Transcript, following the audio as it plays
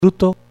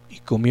fruto y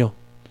comió.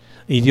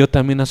 Y dio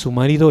también a su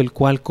marido, el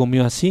cual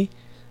comió así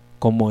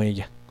como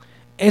ella.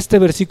 Este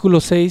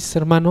versículo 6,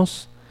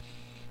 hermanos,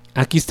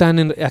 aquí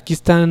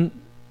están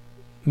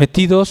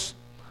metidos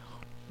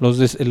los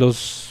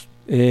deseos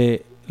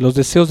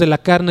de la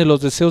carne, los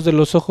deseos de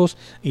los ojos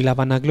y la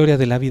vanagloria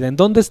de la vida. ¿En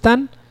dónde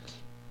están?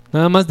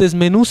 Nada más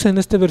desmenucen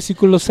este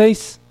versículo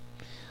 6.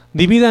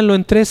 Divídanlo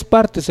en 3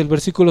 partes, el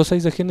versículo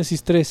 6 de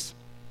Génesis 3.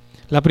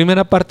 La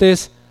primera parte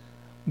es: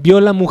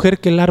 vio la mujer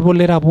que el árbol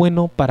era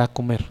bueno para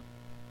comer.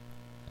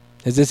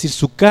 Es decir,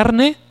 su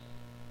carne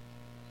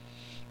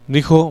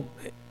dijo,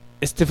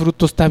 este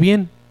fruto está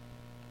bien.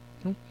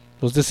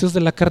 Los deseos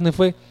de la carne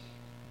fue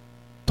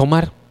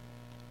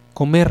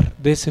comer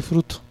de ese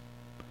fruto.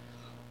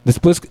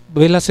 Después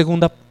ve la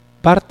segunda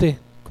parte,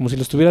 como si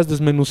lo estuvieras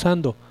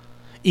desmenuzando,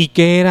 y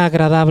que era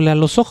agradable a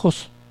los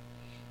ojos.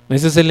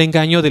 Ese es el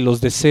engaño de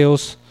los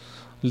deseos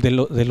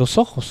de los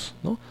ojos,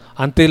 ¿no?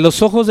 Ante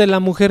los ojos de la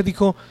mujer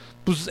dijo,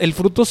 pues el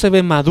fruto se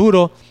ve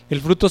maduro,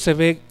 el fruto se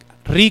ve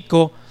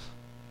rico.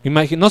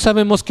 No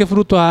sabemos qué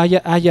fruto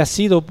haya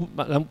sido.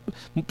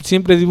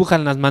 Siempre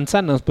dibujan las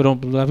manzanas, pero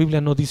la Biblia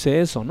no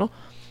dice eso, ¿no?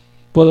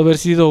 Puede haber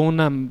sido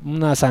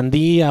una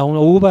sandía,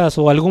 uvas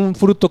o algún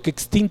fruto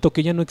extinto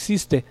que ya no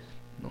existe,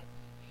 ¿no?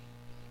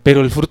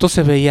 Pero el fruto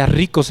se veía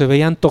rico, se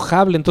veía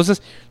antojable.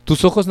 Entonces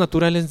tus ojos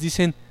naturales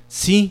dicen,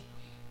 sí,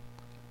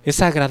 es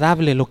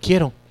agradable, lo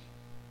quiero.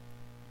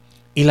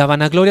 Y la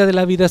vanagloria de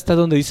la vida está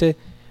donde dice,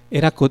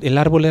 el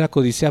árbol era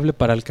codiciable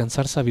para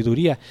alcanzar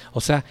sabiduría.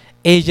 O sea,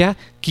 ella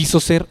quiso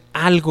ser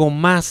algo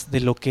más de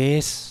lo que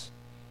es.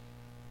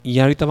 Y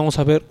ahorita vamos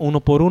a ver uno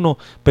por uno,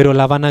 pero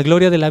la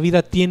vanagloria de la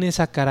vida tiene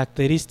esa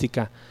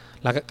característica.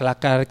 La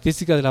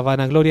característica de la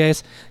vanagloria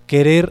es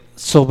querer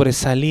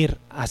sobresalir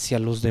hacia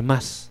los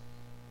demás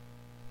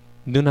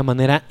de una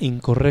manera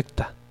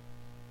incorrecta.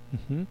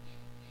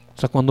 O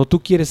sea, cuando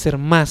tú quieres ser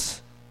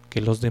más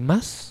que los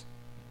demás,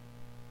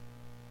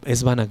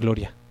 es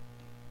vanagloria,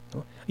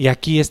 ¿no? Y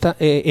aquí está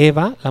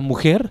Eva, la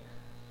mujer,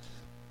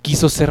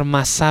 quiso ser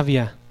más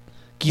sabia,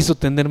 quiso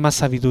tener más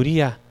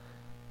sabiduría,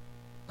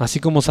 así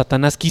como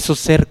Satanás quiso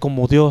ser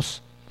como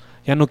Dios.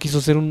 Ya no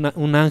quiso ser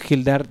un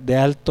ángel de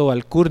alto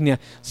alcurnia,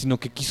 sino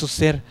que quiso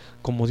ser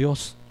como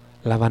Dios,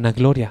 la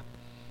vanagloria.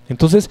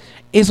 Entonces,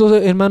 esos,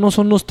 hermanos,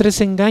 son los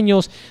 3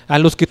 engaños a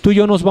los que tú y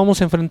yo nos vamos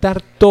a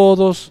enfrentar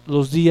todos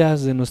los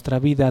días de nuestra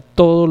vida,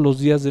 todos los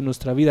días de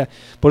nuestra vida.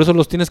 Por eso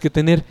los tienes que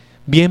tener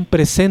bien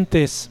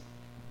presentes,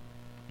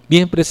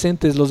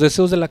 los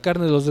deseos de la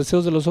carne, los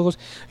deseos de los ojos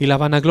y la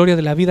vanagloria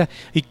de la vida.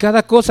 Y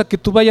cada cosa que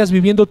tú vayas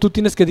viviendo, tú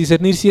tienes que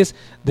discernir si es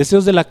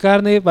deseos de la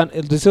carne,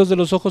 deseos de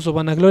los ojos o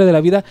vanagloria de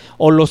la vida,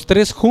 o los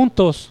 3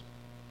 juntos,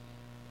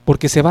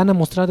 porque se van a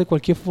mostrar de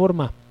cualquier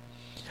forma.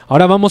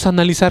 Ahora vamos a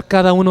analizar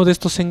cada uno de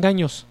estos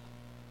engaños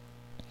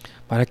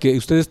para que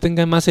ustedes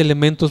tengan más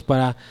elementos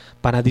para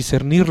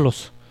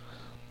discernirlos.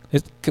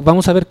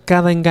 Vamos a ver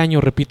cada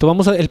engaño, repito.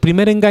 El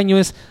primer engaño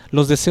es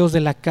los deseos de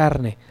la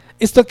carne.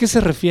 ¿Esto a qué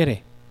se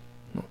refiere?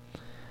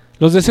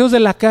 Los deseos de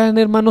la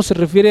carne, hermanos, se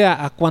refiere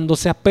a cuando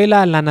se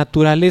apela a la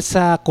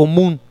naturaleza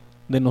común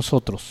de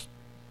nosotros.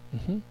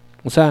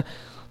 O sea,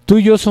 tú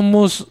y yo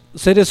somos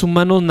seres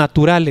humanos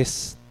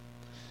naturales.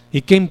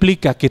 ¿Y qué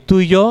implica? Que tú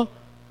y yo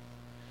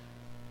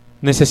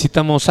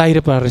necesitamos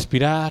aire para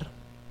respirar,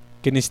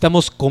 que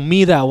necesitamos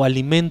comida o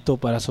alimento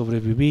para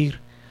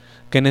sobrevivir,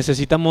 que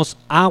necesitamos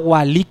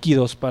agua,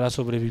 líquidos para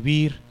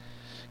sobrevivir,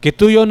 que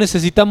tú y yo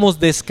necesitamos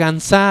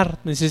descansar,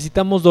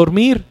 necesitamos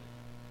dormir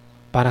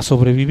para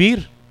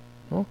sobrevivir,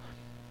 ¿no?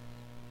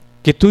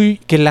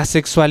 Que la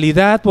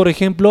sexualidad, por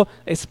ejemplo,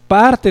 es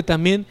parte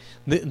también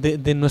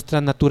de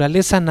nuestra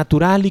naturaleza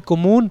natural y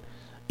común,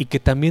 y que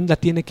también la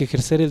tiene que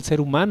ejercer el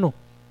ser humano.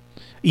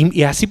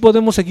 Y así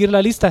podemos seguir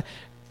la lista.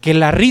 Que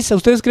la risa,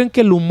 ¿ustedes creen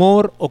que el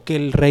humor o que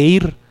el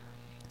reír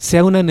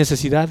sea una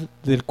necesidad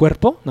del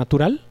cuerpo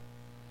natural?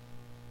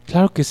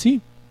 Claro que sí.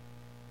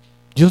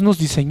 Dios nos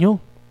diseñó.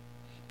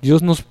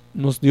 Dios nos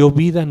dio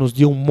vida, nos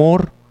dio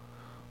humor,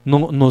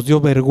 nos dio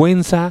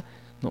vergüenza.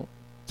 ¿No?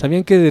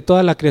 ¿Sabían que de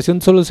toda la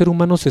creación solo el ser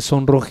humano se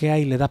sonrojea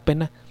y le da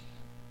pena?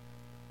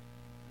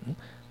 ¿No?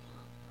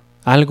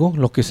 Algo,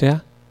 lo que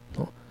sea,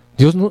 ¿no?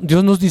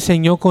 Dios nos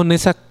diseñó con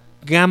esa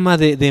gama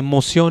de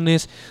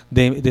emociones,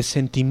 de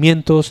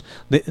sentimientos,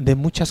 de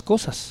muchas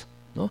cosas,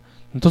 ¿no?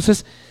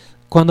 Entonces,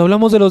 cuando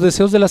hablamos de los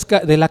deseos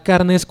de la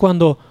carne, es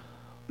cuando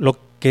lo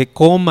que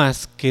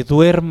comas, que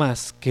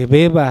duermas, que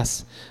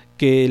bebas,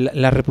 que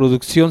la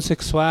reproducción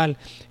sexual,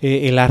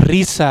 la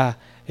risa,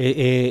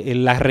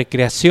 la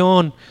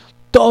recreación,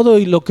 todo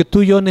y lo que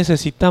tú y yo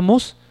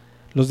necesitamos.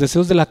 Los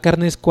deseos de la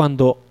carne es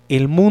cuando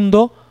el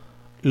mundo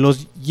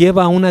los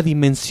lleva a una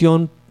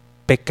dimensión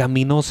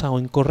pecaminosa o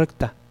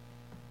incorrecta.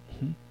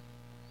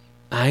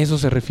 A eso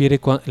se refiere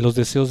los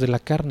deseos de la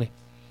carne.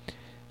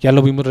 Ya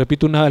lo vimos,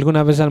 repito,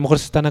 alguna vez a lo mejor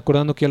se están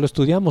acordando que ya lo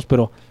estudiamos,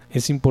 pero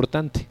es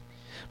importante.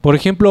 Por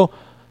ejemplo,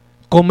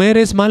 ¿comer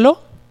es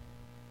malo?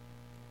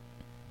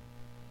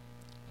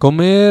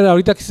 Comer,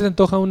 ahorita que se te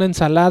antoja una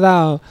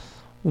ensalada,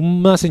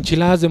 unas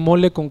enchiladas de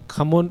mole con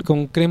jamón,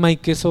 con crema y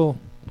queso,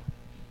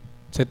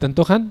 ¿se te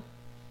antojan?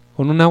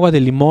 con un agua de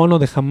limón o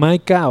de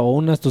Jamaica o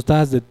unas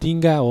tostadas de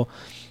tinga o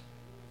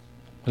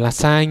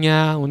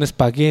lasaña, un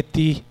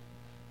espagueti.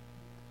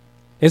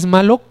 ¿Es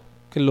malo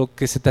que lo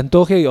que se te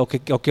antoje o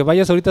que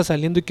vayas ahorita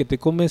saliendo y que te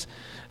comes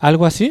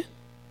algo así?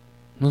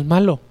 No es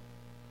malo.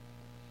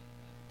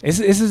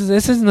 Ese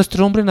es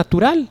nuestro hombre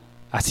natural.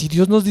 Así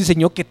Dios nos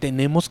diseñó que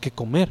tenemos que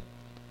comer.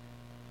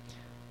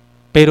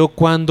 Pero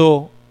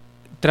cuando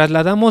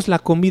trasladamos la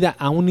comida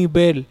a un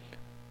nivel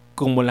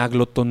como la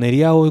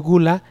glotonería o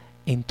gula,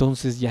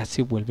 entonces ya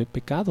se vuelve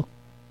pecado,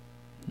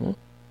 ¿no?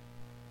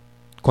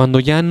 Cuando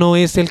ya no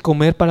es el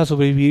comer para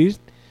sobrevivir,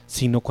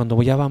 sino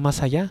cuando ya va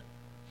más allá,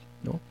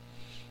 ¿no?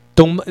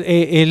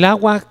 El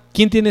agua,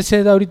 ¿quién tiene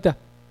sed ahorita?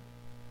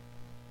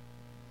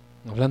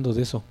 Hablando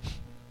de eso,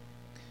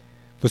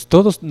 pues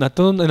todos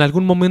en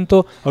algún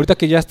momento, ahorita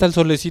que ya está el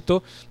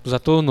solecito, pues a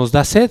todos nos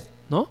da sed,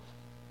 ¿no?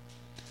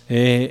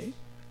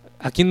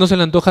 ¿A quién no se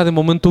le antoja de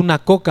momento una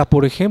coca,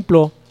 por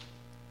ejemplo?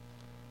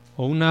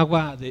 O un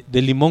agua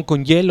de limón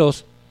con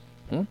hielos,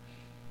 ¿no?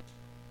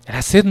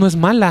 La sed no es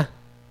mala.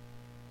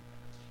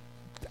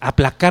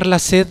 Aplacar la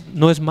sed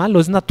no es malo,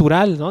 es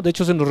natural, ¿no? De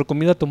hecho se nos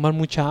recomienda tomar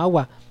mucha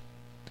agua.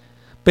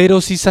 Pero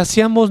si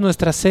saciamos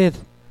nuestra sed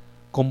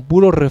con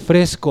puro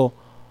refresco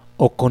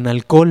o con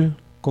alcohol,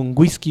 con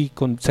whisky,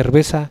 con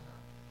cerveza,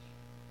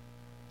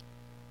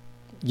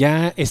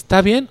 ¿ya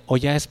está bien o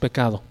ya es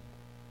pecado?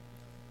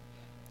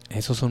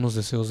 Esos son los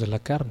deseos de la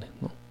carne,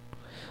 ¿no?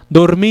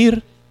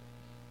 Dormir,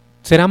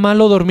 ¿será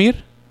malo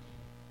dormir?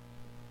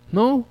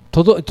 No,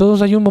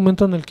 todos hay un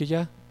momento en el que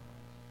ya,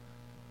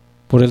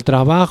 por el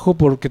trabajo,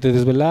 porque te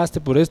desvelaste,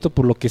 por esto,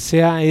 por lo que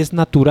sea, es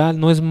natural,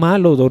 no es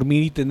malo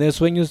dormir y tener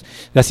sueños,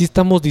 así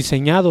estamos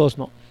diseñados,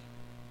 ¿no?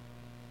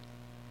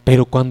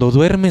 Pero cuando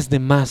duermes de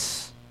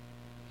más,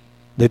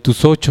 de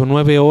tus 8 o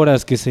 9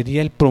 horas, que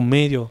sería el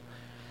promedio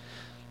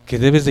que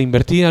debes de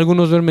invertir,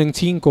 algunos duermen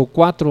 5 o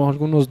 4,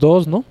 algunos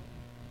 2, ¿no?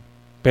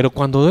 Pero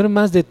cuando duermes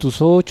más de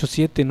tus 8,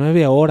 7,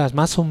 9 horas,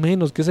 más o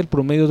menos, que es el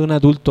promedio de un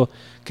adulto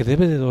que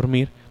debe de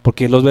dormir,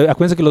 porque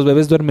acuérdense que los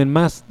bebés duermen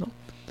más, ¿no?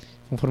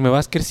 Conforme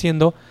vas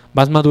creciendo,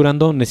 vas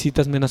madurando,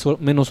 necesitas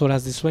menos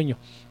horas de sueño.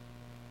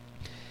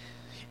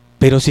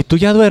 Pero si tú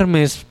ya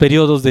duermes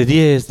periodos de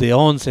 10, de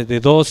 11, de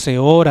 12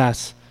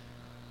 horas,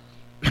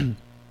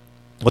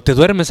 o te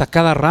duermes a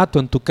cada rato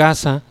en tu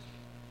casa,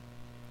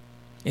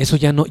 eso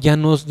ya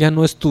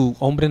no es tu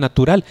hombre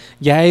natural,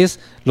 ya es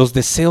los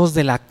deseos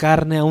de la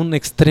carne a un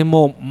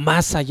extremo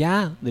más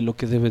allá de lo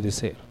que debe de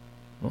ser,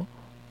 ¿no?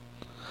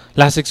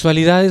 ¿La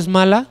sexualidad es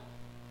mala?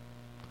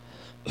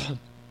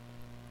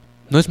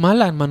 No es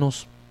mala,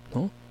 hermanos,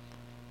 ¿no?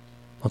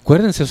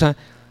 Acuérdense, o sea,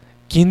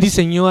 ¿quién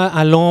diseñó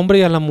al hombre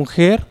y a la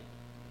mujer?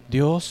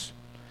 Dios.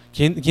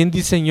 ¿Quién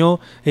diseñó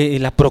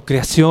la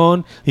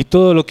procreación y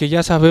todo lo que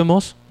ya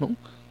sabemos, ¿no?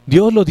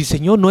 Dios lo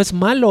diseñó, no es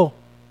malo,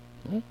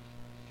 ¿no?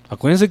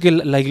 Acuérdense que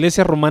la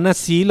iglesia romana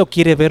sí lo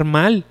quiere ver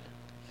mal.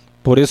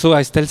 Por eso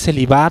ahí está el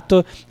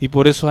celibato y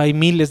por eso hay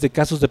miles de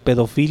casos de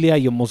pedofilia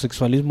y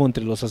homosexualismo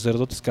entre los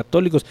sacerdotes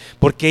católicos,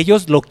 porque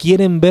ellos lo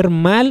quieren ver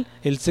mal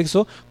el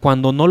sexo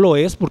cuando no lo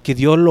es, porque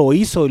Dios lo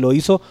hizo y lo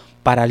hizo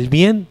para el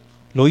bien,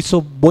 lo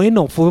hizo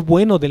bueno, fue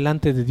bueno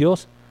delante de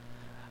Dios.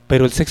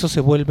 Pero el sexo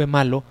se vuelve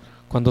malo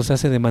cuando se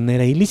hace de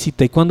manera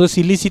ilícita, y cuando es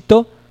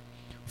ilícito,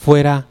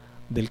 fuera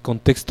del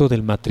contexto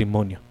del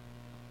matrimonio.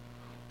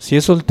 Si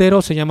es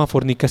soltero se llama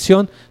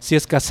fornicación, si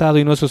es casado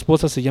y no es su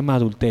esposa se llama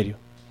adulterio.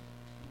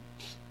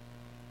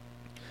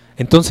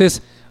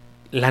 Entonces,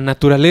 la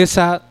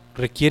naturaleza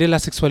requiere la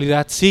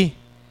sexualidad, sí,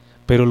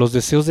 pero los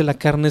deseos de la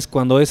carne es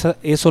cuando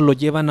eso lo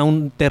llevan a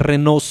un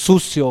terreno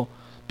sucio,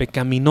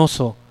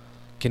 pecaminoso,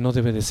 que no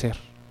debe de ser,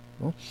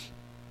 ¿no?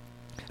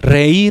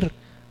 Reír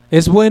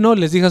es bueno,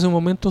 les dije hace un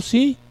momento,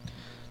 sí.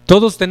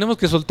 Todos tenemos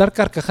que soltar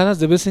carcajadas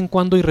de vez en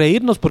cuando y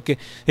reírnos, porque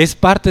es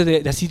parte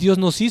de así Dios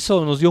nos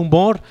hizo, nos dio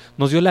humor,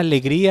 nos dio la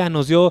alegría,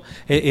 nos dio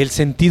el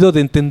sentido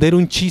de entender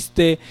un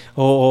chiste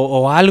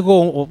o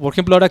algo, o por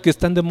ejemplo ahora que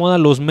están de moda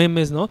los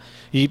memes, ¿no?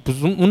 Y pues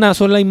una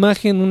sola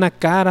imagen, una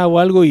cara o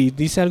algo y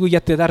dice algo y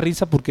ya te da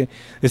risa porque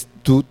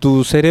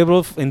tu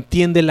cerebro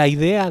entiende la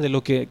idea de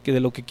lo que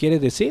quiere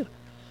decir,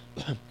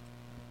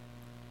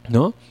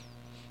 ¿no?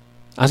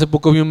 Hace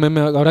poco vi un meme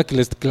ahora que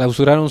les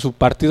clausuraron su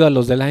partido a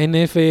los de la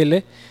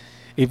NFL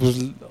y pues,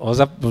 o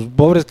sea, pues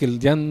pobres que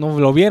ya no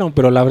lo vieron,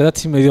 pero la verdad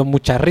sí me dio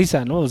mucha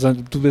risa, ¿no? O sea,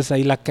 tú ves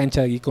ahí la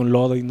cancha ahí con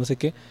lodo y no sé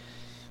qué.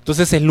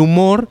 Entonces el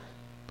humor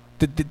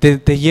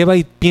te lleva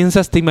y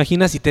piensas, te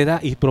imaginas y te da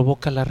y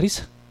provoca la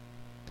risa.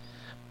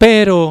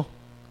 Pero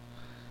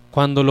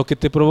cuando lo que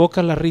te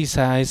provoca la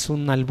risa es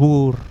un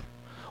albur,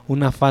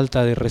 una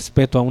falta de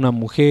respeto a una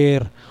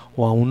mujer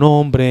o a un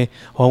hombre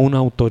o a una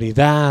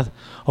autoridad,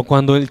 o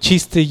cuando el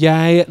chiste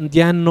ya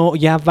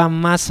va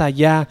más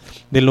allá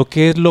de lo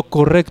que es lo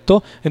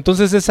correcto,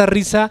 entonces esa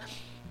risa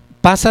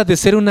pasa de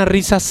ser una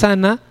risa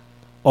sana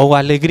o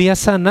alegría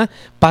sana,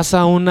 pasa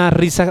a una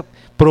risa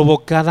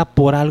provocada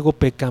por algo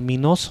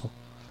pecaminoso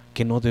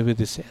que no debe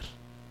de ser.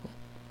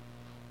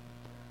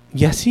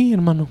 Y así,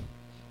 hermano,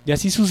 Y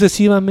así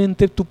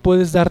sucesivamente tú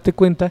puedes darte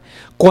cuenta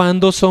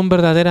cuándo son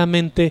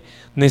verdaderamente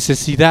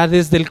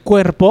necesidades del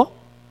cuerpo,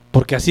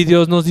 porque así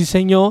Dios nos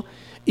diseñó,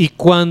 y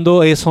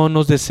cuándo son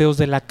los deseos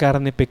de la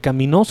carne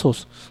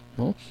pecaminosos,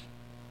 ¿no?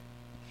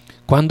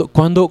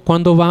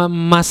 Cuando va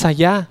más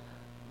allá,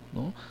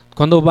 ¿no?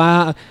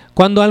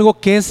 Cuando algo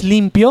que es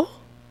limpio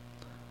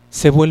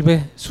se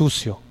vuelve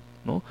sucio,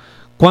 ¿no?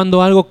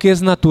 Cuando algo que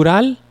es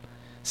natural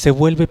se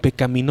vuelve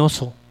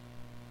pecaminoso.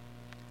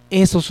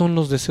 Esos son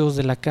los deseos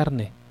de la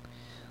carne.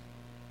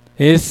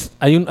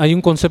 Hay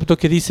un concepto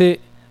que dice,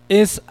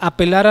 es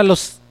apelar a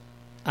las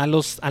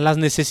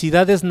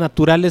necesidades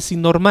naturales y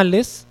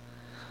normales,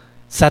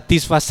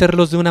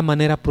 satisfacerlos de una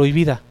manera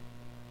prohibida.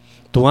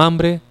 Tu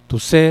hambre, tu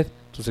sed,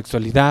 tu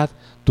sexualidad,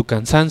 tu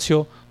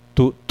cansancio,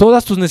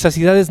 todas tus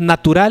necesidades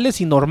naturales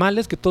y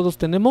normales que todos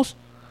tenemos,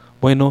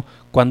 bueno,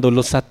 cuando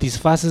los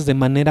satisfaces de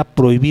manera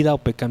prohibida o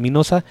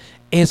pecaminosa,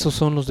 esos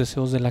son los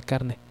deseos de la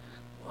carne.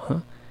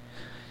 Ajá.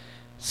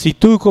 Si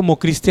tú como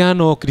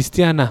cristiano o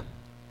cristiana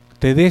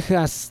te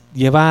dejas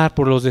llevar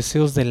por los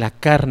deseos de la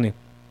carne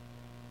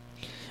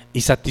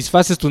y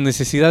satisfaces tus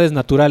necesidades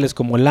naturales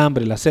como el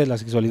hambre, la sed, la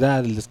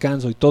sexualidad, el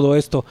descanso y todo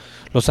esto,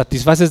 lo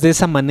satisfaces de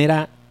esa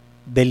manera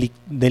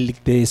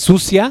de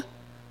sucia,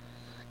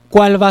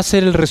 ¿cuál va a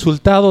ser el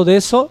resultado de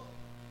eso?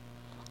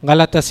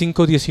 Gálatas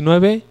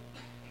 5:19,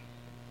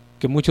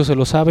 que muchos se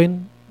lo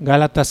saben.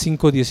 Gálatas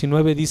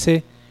 5:19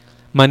 dice,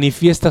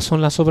 manifiestas son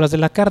las obras de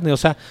la carne. O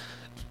sea,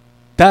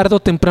 tarde o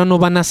temprano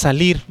van a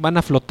salir, van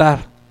a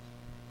flotar.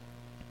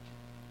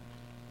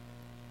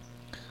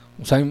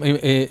 O sea,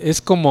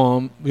 es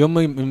como,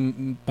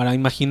 para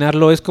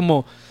imaginarlo, es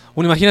como,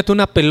 imagínate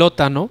una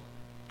pelota, ¿no?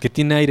 Que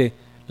tiene aire,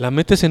 la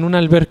metes en una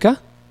alberca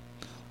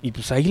y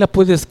pues ahí la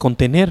puedes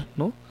contener,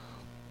 ¿no?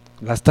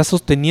 La estás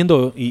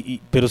sosteniendo,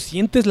 pero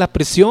sientes la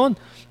presión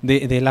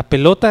de la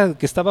pelota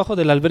que está abajo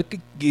de la alberca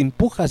que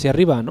empuja hacia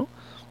arriba, ¿no?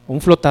 O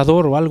un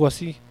flotador o algo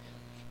así,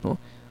 ¿no?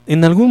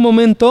 En algún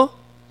momento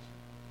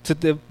se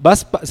te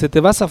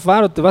va a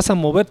zafar o te vas a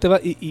mover,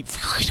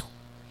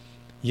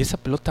 y esa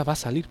pelota va a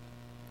salir,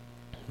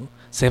 ¿no?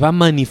 Se va a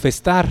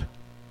manifestar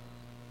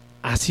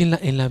así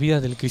en la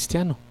vida del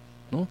cristiano,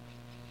 ¿no?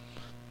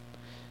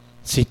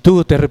 Si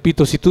tú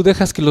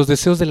dejas que los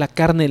deseos de la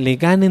carne le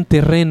ganen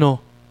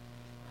terreno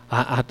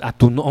a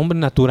tu hombre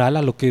natural,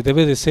 a lo que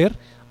debe de ser,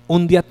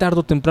 un día tarde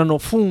o temprano,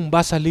 ¡fum!, va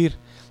a salir,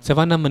 se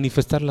van a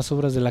manifestar las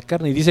obras de la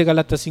carne. Y dice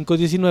Gálatas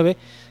 5:19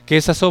 que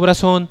esas obras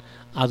son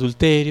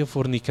adulterio,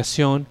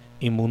 fornicación,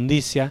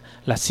 inmundicia,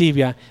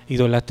 lascivia,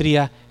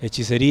 idolatría,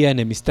 hechicería,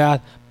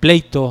 enemistad,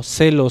 pleito,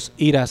 celos,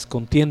 iras,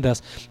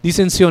 contiendas,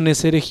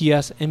 disensiones,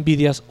 herejías,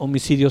 envidias,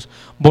 homicidios,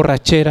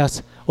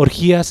 borracheras,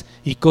 orgías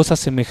y cosas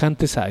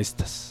semejantes a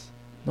estas,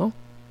 ¿no?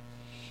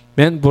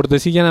 Vean, por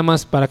decir ya nada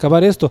más para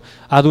acabar esto,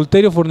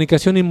 adulterio,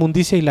 fornicación,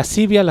 inmundicia y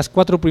lascivia, las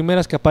 4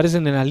 primeras que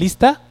aparecen en la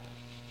lista.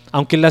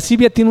 Aunque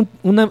lascivia tiene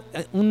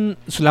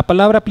la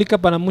palabra aplica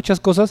para muchas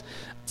cosas,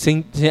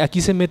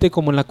 aquí se mete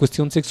como en la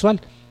cuestión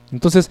sexual.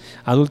 Entonces,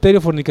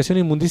 adulterio, fornicación,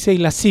 inmundicia y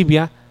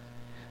lascivia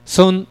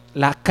son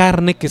la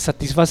carne que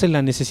satisface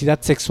la necesidad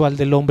sexual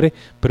del hombre,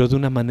 pero de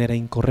una manera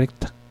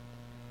incorrecta.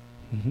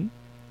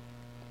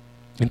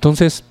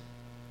 Entonces,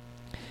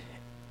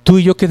 tú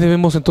y yo que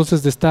debemos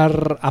entonces de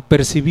estar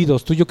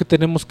apercibidos, tú y yo que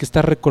tenemos que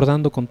estar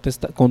recordando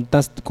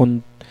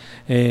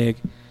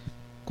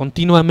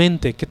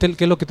continuamente, ¿qué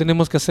es lo que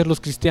tenemos que hacer los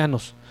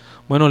cristianos?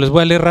 Bueno, les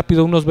voy a leer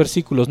rápido unos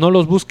versículos, no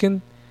los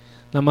busquen,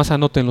 nada más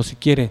anótenlos si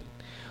quieren.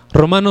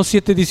 Romanos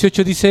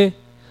 7:18 dice,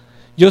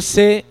 yo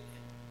sé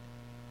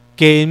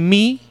que en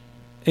mí,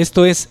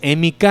 esto es, en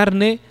mi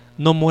carne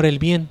no mora el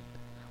bien,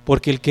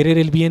 porque el querer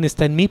el bien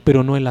está en mí,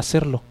 pero no el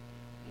hacerlo.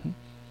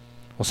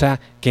 O sea,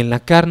 que en la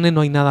carne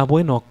no hay nada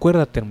bueno,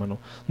 acuérdate, hermano.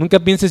 Nunca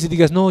pienses y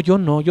digas, no,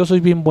 yo soy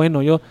bien bueno,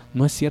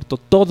 no es cierto.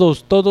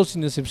 Todos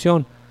sin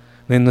excepción,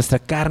 en nuestra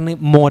carne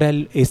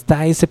moral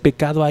está ese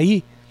pecado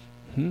ahí.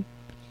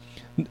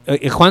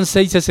 Juan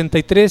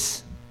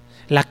 6:63,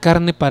 la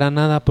carne para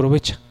nada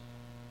aprovecha.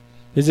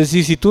 Es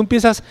decir, si tú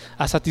empiezas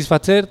a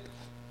satisfacer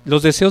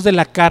los deseos de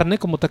la carne,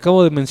 como te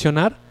acabo de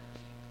mencionar,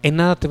 en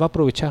nada te va a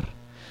aprovechar.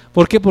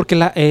 ¿Por qué? Porque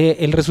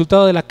el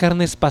resultado de la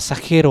carne es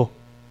pasajero.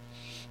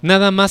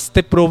 Nada más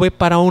te provee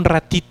para un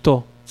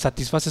ratito,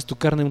 satisfaces tu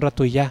carne un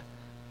rato y ya.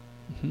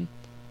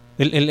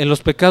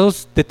 Los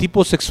pecados de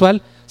tipo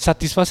sexual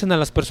satisfacen a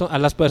las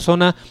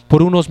personas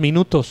por unos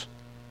minutos.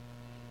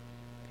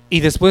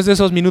 Y después de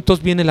esos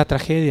minutos viene la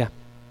tragedia,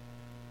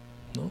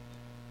 ¿no?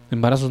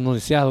 Embarazos no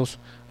deseados,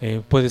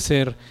 puede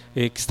ser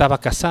que estaba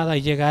casada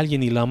y llega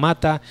alguien y la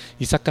mata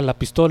y saca la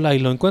pistola y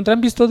lo encuentra.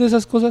 ¿Han visto de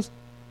esas cosas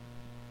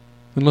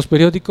en los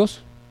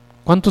periódicos?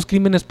 ¿Cuántos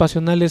crímenes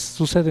pasionales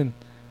suceden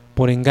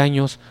por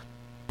engaños,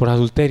 por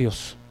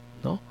adulterios,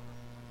 ¿no?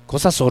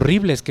 Cosas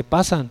horribles que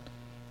pasan,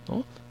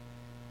 ¿no?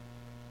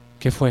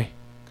 ¿Qué fue?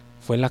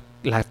 Fue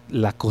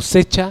la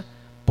cosecha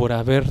por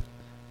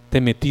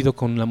haberte metido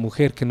con la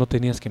mujer que no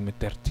tenías que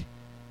meterte,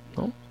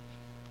 ¿no?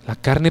 La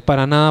carne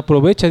para nada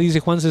aprovecha, dice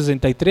Juan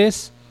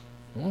 63,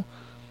 ¿no?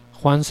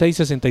 Juan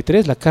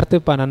 6:63, la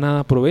carne para nada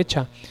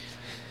aprovecha.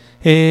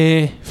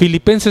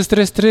 Filipenses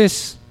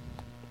 3:3.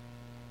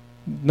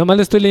 Nomás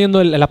le estoy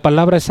leyendo la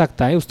palabra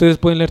exacta, ustedes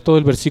pueden leer todo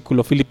el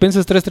versículo.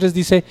 Filipenses 3:3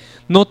 dice: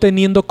 no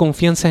teniendo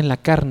confianza en la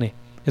carne.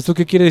 ¿Esto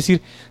qué quiere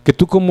decir? Que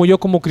tú, como yo,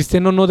 como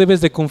cristiano, no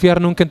debes de confiar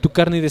nunca en tu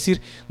carne y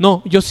decir,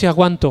 no, yo sí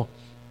aguanto,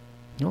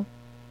 ¿no?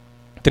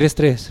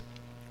 3:3.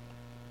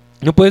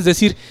 No puedes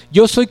decir,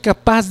 yo soy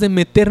capaz de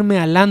meterme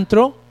al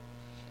antro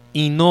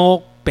y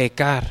no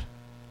pecar.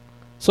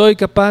 Soy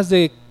capaz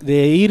de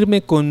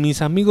irme con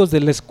mis amigos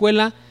de la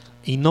escuela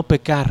y no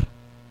pecar.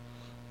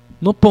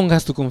 No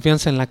pongas tu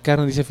confianza en la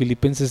carne, dice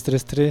Filipenses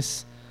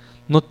 3:3.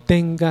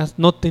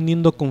 No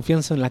teniendo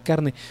confianza en la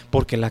carne,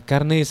 porque la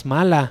carne es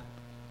mala,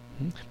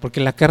 porque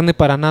la carne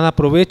para nada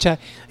aprovecha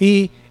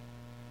y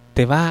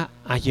te va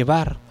a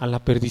llevar a la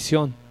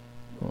perdición,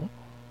 ¿no?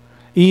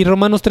 Y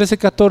Romanos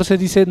 13:14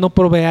 dice: no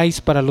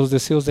proveáis para los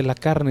deseos de la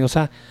carne. O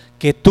sea,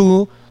 que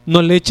tú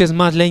no le eches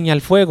más leña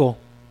al fuego,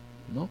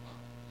 ¿no?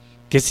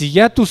 Que si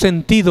ya tus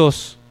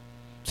sentidos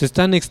se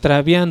están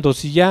extraviando,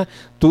 si ya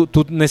tu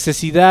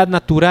necesidad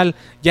natural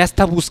ya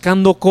está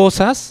buscando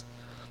cosas,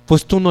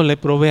 pues tú no le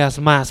proveas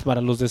más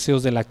para los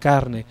deseos de la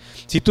carne.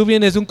 Si tú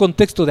vienes de un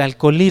contexto de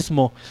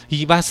alcoholismo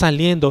y vas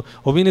saliendo,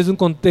 o vienes de un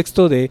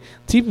contexto de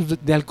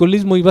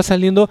alcoholismo y vas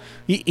saliendo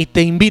y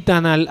te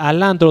invitan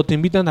al antro, o te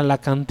invitan a la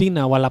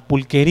cantina o a la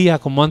pulquería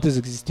como antes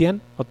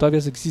existían, o todavía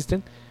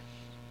existen,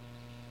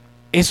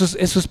 eso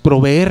es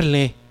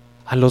proveerle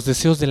a los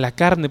deseos de la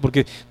carne,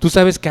 porque tú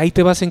sabes que ahí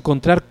te vas a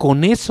encontrar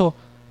con eso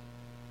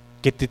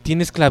que te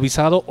tiene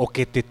esclavizado o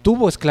que te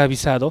tuvo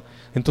esclavizado.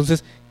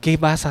 Entonces, ¿qué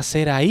vas a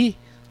hacer ahí?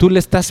 Tú le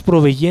estás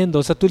proveyendo,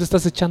 o sea, tú le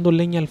estás echando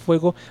leña al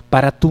fuego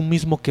para tú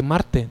mismo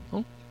quemarte,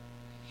 ¿no?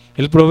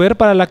 El proveer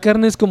para la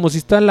carne es como si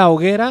está en la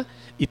hoguera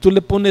y tú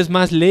le pones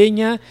más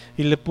leña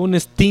y le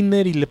pones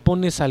thinner y le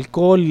pones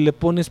alcohol y le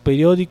pones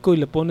periódico y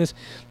le pones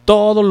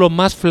todo lo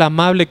más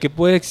flamable que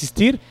puede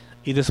existir,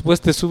 y después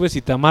te subes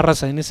y te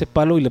amarras en ese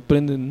palo y le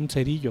prenden un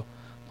cerillo,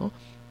 ¿no?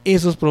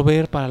 Eso es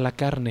proveer para la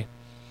carne,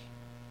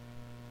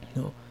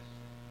 ¿no?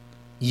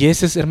 Y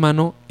ese es,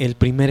 hermano, el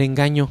primer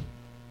engaño.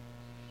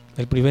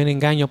 El primer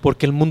engaño,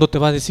 porque el mundo te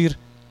va a decir: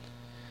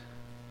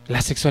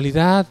 la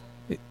sexualidad,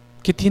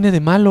 ¿qué tiene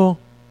de malo?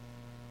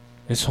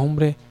 Es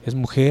hombre, es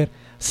mujer,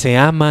 se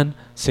aman,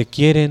 se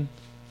quieren,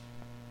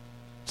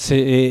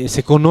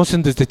 se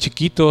conocen desde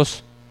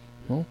chiquitos,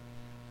 ¿no?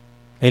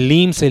 El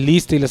IMSS, el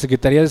ISSSTE y la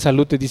Secretaría de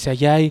Salud te dice: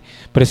 allá hay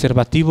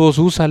preservativos,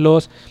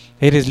 úsalos,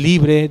 eres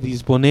libre de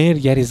disponer,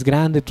 ya eres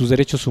grande, tus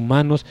derechos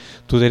humanos,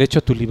 tu derecho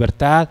a tu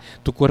libertad,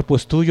 tu cuerpo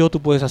es tuyo, tú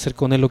puedes hacer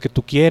con él lo que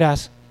tú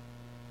quieras.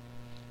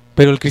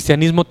 Pero el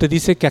cristianismo te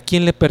dice que ¿a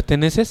quién le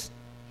perteneces?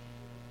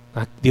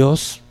 A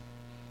Dios,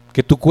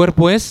 que tu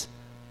cuerpo es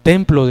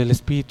templo del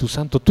Espíritu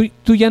Santo.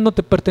 Tú ya no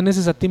te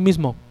perteneces a ti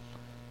mismo,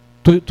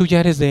 tú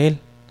ya eres de Él.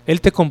 Él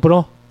te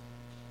compró,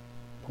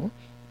 ¿no?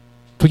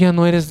 Tú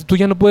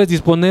ya no puedes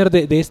disponer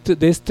de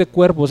este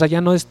cuerpo, o sea, ya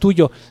no es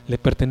tuyo, le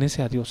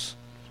pertenece a Dios,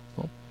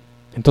 ¿no?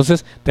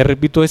 Entonces, te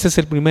repito, ese es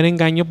el primer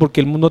engaño,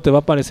 porque el mundo te va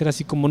a parecer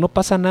así como: no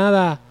pasa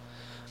nada.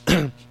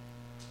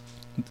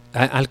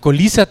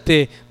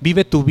 Alcoholízate,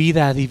 vive tu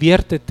vida,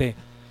 diviértete,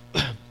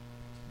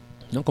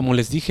 ¿no? Como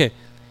les dije,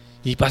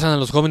 y pasan a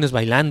los jóvenes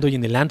bailando y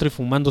en el antro y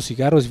fumando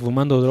cigarros y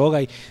fumando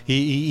droga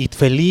y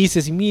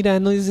felices, y mira,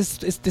 no,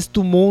 este es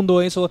tu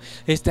mundo, eso,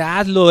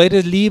 hazlo,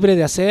 eres libre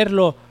de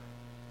hacerlo.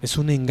 Es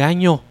un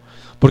engaño,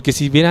 porque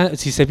si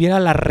se viera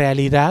la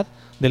realidad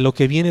de lo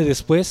que viene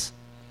después,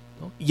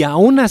 ¿no? Y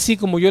aún así,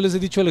 como yo les he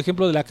dicho el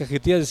ejemplo de la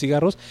cajetilla de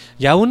cigarros,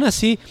 y aún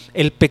así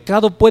el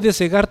pecado puede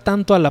cegar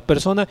tanto a la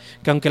persona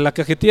que aunque la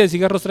cajetilla de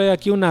cigarros trae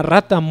aquí una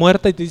rata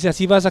muerta y te dice: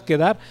 así vas a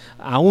quedar,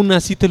 aún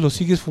así te lo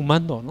sigues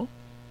fumando, ¿no?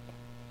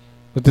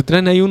 Te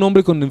traen ahí un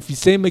hombre con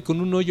enfisema y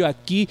con un hoyo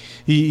aquí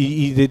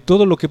y de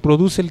todo lo que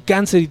produce el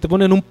cáncer, y te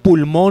ponen un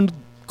pulmón.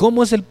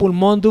 ¿Cómo es el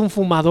pulmón de un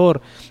fumador?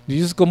 Y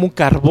es como un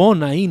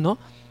carbón ahí, ¿no?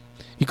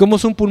 ¿Y cómo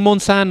es un pulmón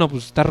sano?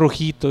 Pues está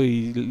rojito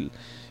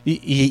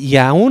y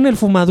aún el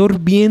fumador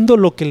viendo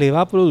lo que le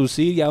va a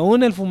producir, y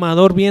aún el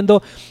fumador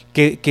viendo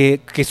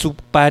que su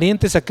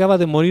pariente se acaba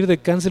de morir de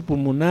cáncer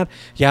pulmonar,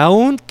 y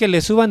aún que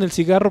le suban el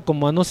cigarro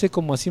como a no sé,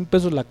 como a 100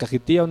 pesos la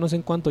cajetilla o no sé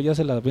en cuánto ya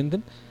se la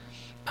venden,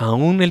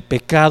 aún el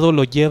pecado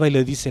lo lleva y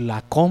le dice: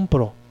 la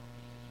compro,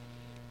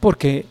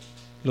 porque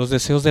los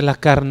deseos de la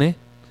carne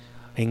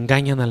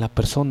engañan a la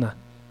persona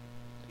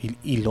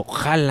y lo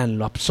jalan,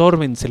 lo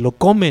absorben, se lo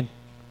comen,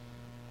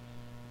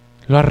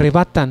 lo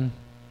arrebatan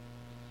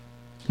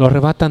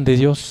de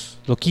Dios,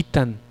 lo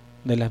quitan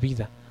de la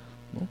vida,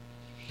 ¿no?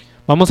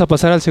 Vamos a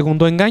pasar al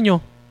segundo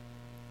engaño.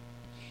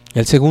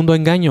 El segundo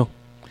engaño.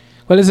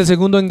 ¿Cuál es el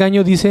segundo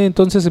engaño? Dice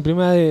entonces en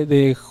primera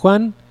de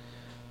Juan,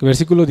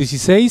 versículo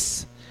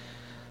 16: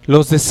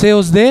 los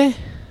deseos de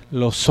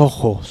los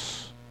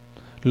ojos.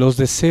 Los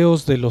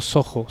deseos de los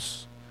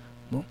ojos,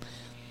 ¿no?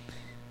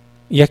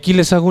 Y aquí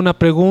les hago una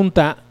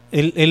pregunta: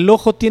 ¿el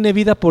ojo tiene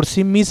vida por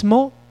sí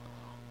mismo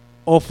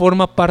o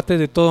forma parte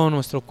de todo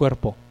nuestro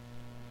cuerpo?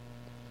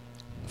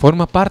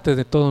 Forma parte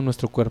de todo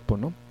nuestro cuerpo,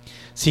 ¿no?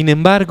 Sin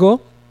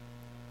embargo,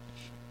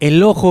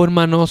 el ojo,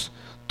 hermanos,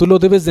 tú lo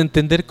debes de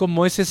entender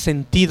como ese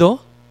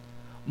sentido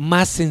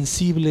más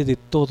sensible de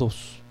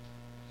todos.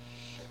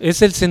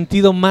 Es el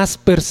sentido más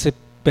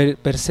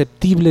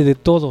perceptible de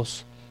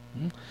todos.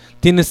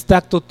 Tienes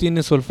tacto,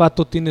 tienes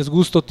olfato, tienes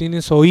gusto,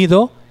 tienes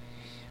oído,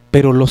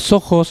 pero los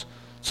ojos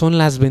son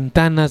las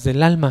ventanas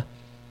del alma.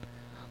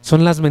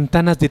 Son las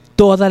ventanas de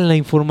toda la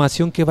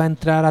información que va a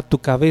entrar a tu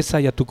cabeza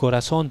y a tu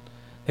corazón.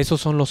 Esos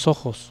son los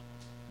ojos,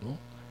 ¿no?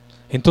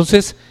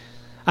 Entonces,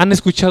 ¿han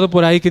escuchado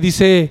por ahí que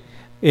dice,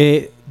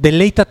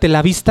 deleítate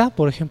la vista,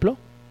 por ejemplo?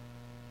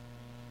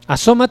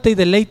 Asómate y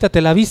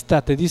deleítate la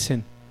vista, te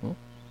dicen, ¿no?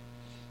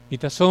 Y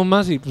te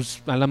asomas y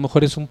pues a lo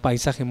mejor es un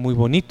paisaje muy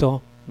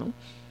bonito, ¿no?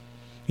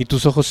 Y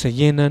tus ojos se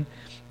llenan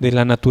de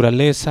la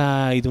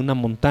naturaleza y de una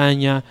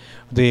montaña,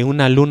 de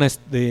una luna,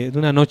 de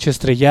una noche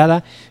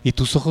estrellada, y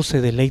tus ojos se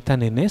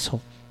deleitan en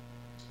eso,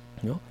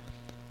 ¿no?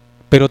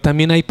 Pero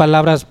también hay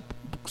palabras,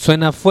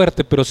 suena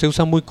fuerte, pero se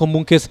usa muy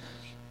común, que es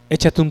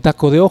échate un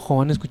taco de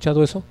ojo. ¿Han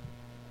escuchado eso?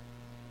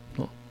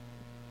 ¿No?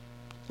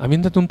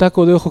 Aviéntate un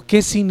taco de ojo.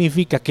 ¿Qué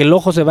significa? ¿Que el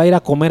ojo se va a ir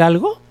a comer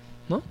algo?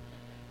 ¿No?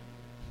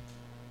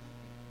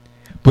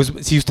 Pues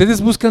si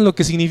ustedes buscan lo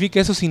que significa,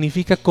 eso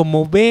significa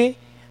como ve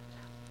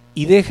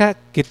y deja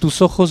que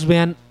tus ojos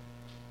vean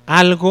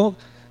algo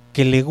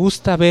que le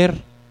gusta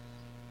ver,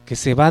 que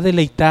se va a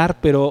deleitar,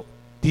 pero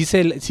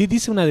sí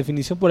dice una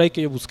definición por ahí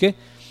que yo busqué,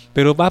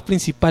 pero va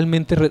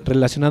principalmente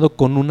relacionado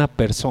con una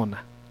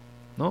persona,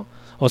 ¿no?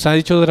 O sea,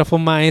 dicho de otra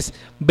forma es,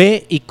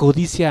 ve y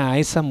codicia a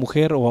esa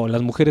mujer, o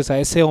las mujeres a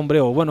ese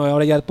hombre, o bueno,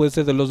 ahora ya puede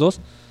ser de los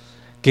dos,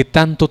 que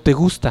tanto te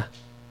gusta,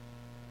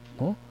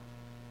 ¿no?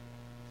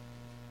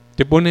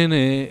 Te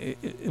ponen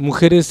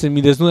mujeres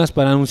semidesnudas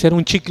para anunciar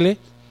un chicle,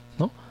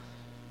 ¿no?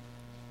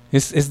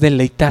 Es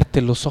deleitarte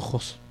los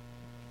ojos,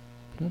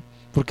 ¿no?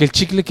 Porque el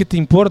chicle, ¿qué te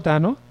importa,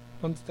 no?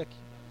 ¿Dónde está aquí?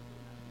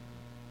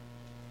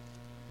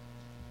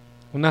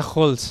 Una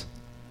Halls,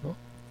 ¿no?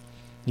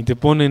 Y te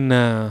ponen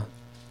a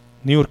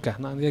Niurka,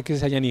 no, ya que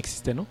esa ya ni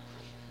existe, ¿no?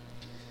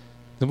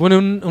 Te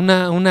ponen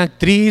una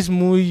actriz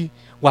muy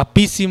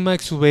guapísima,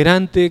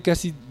 exuberante,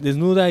 casi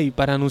desnuda, y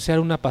para anunciar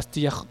una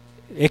pastilla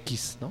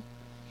X, ¿no?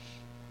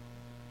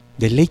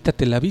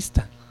 Deleítate la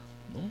vista,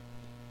 ¿no?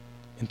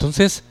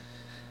 Entonces,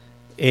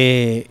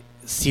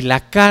 si la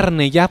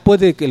carne ya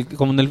puede,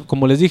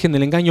 como les dije en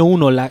el engaño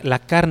 1, la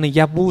carne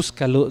ya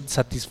busca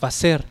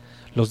satisfacer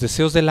los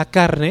deseos de la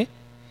carne,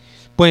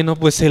 bueno,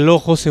 pues el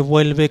ojo se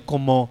vuelve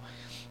como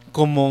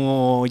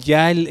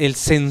ya el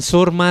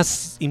sensor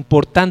más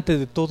importante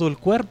de todo el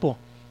cuerpo.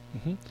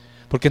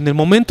 Porque en el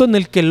momento en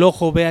el que el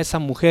ojo ve a esa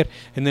mujer,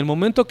 en el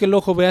momento que el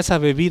ojo ve a esa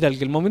bebida,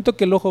 en el momento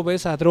que el ojo ve a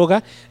esa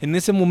droga, en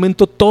ese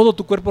momento todo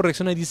tu cuerpo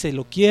reacciona y dice,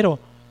 lo quiero,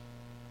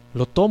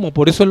 lo tomo.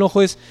 Por eso el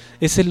ojo es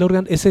el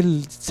órgano, es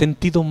el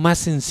sentido más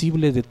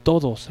sensible de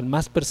todos, el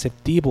más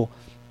perceptivo,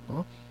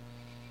 ¿no?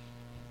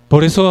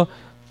 Por eso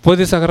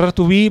puedes agarrar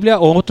tu Biblia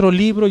o otro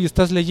libro y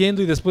estás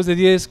leyendo y después de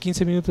 10,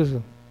 15 minutos,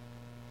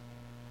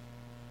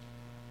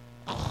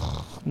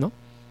 ¿no?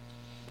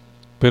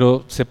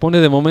 Pero se pone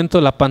de momento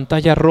la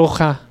pantalla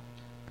roja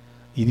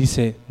y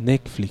dice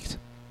Netflix.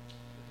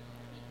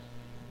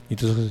 Y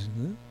tus ojos,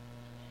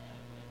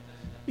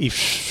 y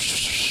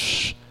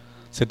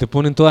se te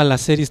ponen todas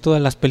las series,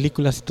 todas las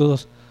películas y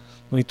todos,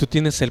 ¿no? Y tú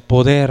tienes el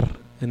poder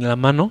en la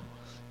mano.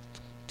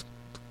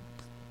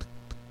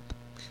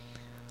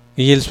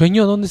 ¿Y el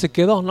sueño dónde se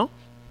quedó, no?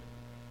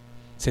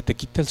 Se te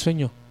quita el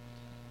sueño.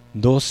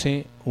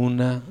 12,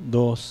 1,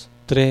 2,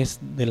 3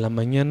 de la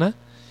mañana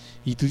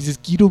y tú dices,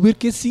 quiero ver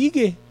qué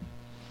sigue.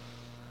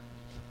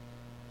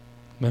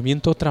 Me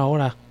aviento otra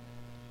hora.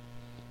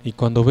 Y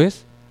cuando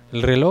ves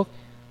el reloj,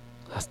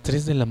 a las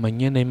 3 de la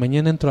mañana, y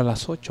mañana entro a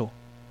las 8,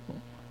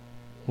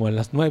 ¿no? O a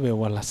las 9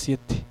 o a las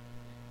 7,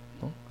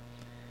 ¿no?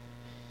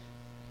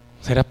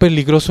 ¿Será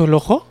peligroso el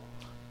ojo?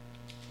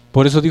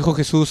 Por eso dijo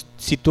Jesús,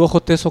 si tu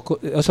ojo te es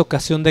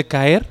ocasión de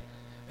caer,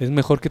 es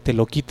mejor que te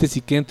lo quites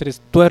y que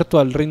entres tuerto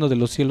al reino de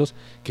los cielos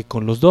que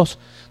con los dos.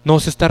 No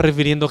se está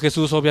refiriendo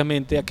Jesús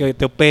obviamente a que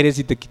te operes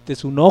y te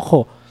quites un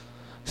ojo.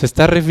 Se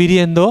está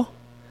refiriendo,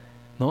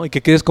 ¿no? Y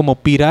que quedes como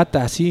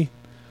pirata así.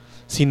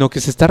 Sino que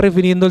se está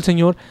refiriendo el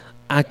Señor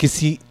a que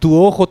si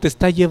tu ojo te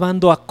está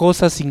llevando a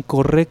cosas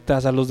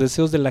incorrectas, a los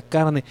deseos de la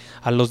carne,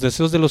 a los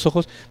deseos de los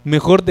ojos,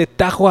 mejor de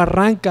tajo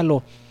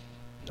arráncalo,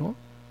 ¿no?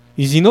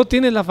 Y si no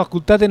tienes la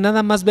facultad de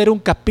nada más ver un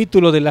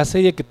capítulo de la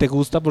serie que te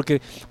gusta,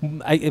 porque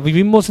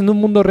vivimos en un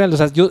mundo real, o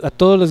sea, a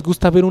todos les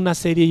gusta ver una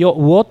serie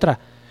u otra,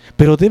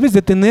 pero debes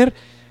de tener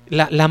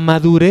la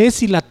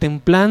madurez y la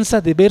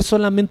templanza de ver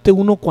solamente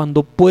uno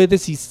cuando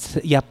puedes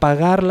y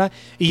apagarla,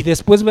 y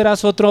después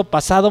verás otro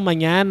pasado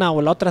mañana o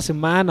la otra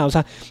semana. O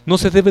sea, no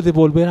se debe de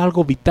volver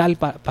algo vital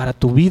para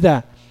tu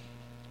vida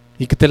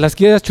y que te las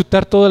quieras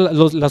chutar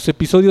todos los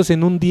episodios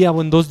en un día o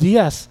en 2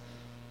 días,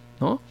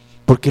 ¿no?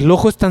 Porque el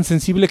ojo es tan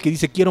sensible que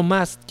dice quiero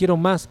más, quiero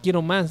más,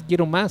 quiero más,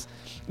 quiero más,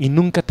 y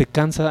nunca te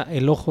cansa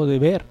el ojo de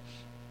ver,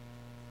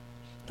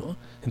 ¿no?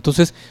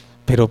 Entonces,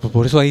 pero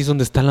por eso ahí es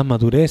donde está la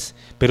madurez.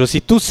 Pero si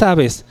tú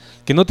sabes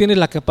que no tienes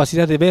la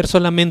capacidad de ver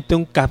solamente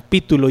un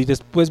capítulo y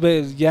después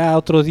ves ya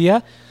otro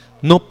día,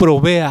 no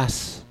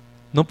proveas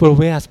no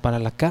proveas para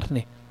la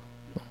carne.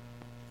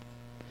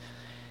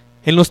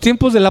 En los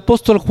tiempos del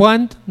apóstol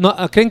Juan,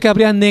 ¿creen que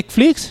habría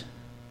Netflix?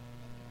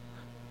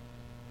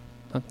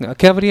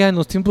 ¿Qué habría en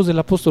los tiempos del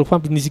apóstol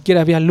Juan? Pues ni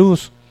siquiera había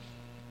luz,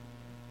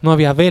 no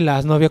había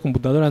velas, no había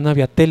computadoras, no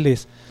había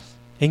teles.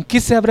 ¿En qué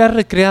se habrá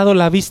recreado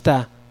la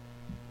vista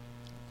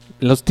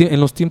en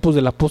los tiempos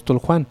del apóstol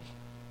Juan?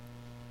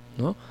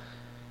 ¿No?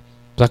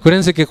 Pues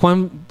acuérdense que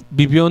Juan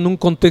vivió en un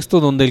contexto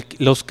donde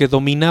los que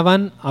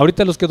dominaban,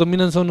 ahorita los que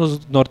dominan son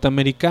los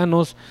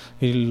norteamericanos,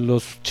 y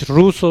los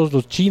rusos,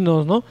 los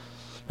chinos, ¿no?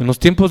 En los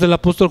tiempos del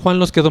apóstol Juan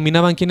los que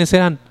dominaban, ¿quiénes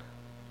eran?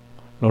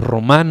 Los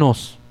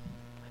romanos.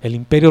 El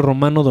imperio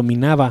romano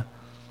dominaba,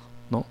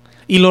 ¿no?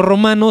 Y los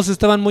romanos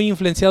estaban muy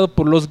influenciados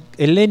por los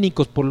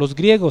helénicos, por los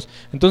griegos.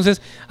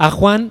 Entonces a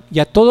Juan y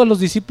a todos los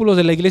discípulos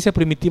de la iglesia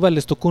primitiva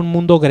les tocó un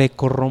mundo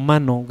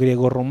grecorromano.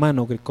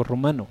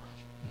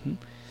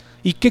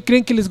 ¿Y qué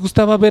creen que les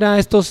gustaba ver a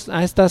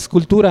estas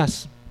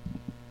culturas?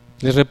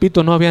 Les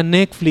repito, no había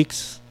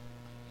Netflix,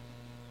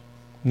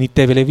 ni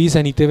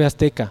Televisa, ni TV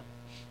Azteca.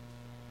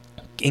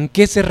 ¿En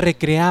qué se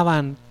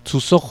recreaban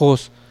sus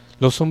ojos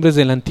los hombres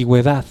de la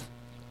antigüedad?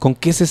 ¿Con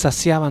qué se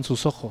saciaban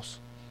sus ojos?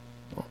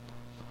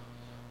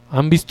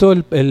 ¿Han visto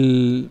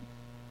el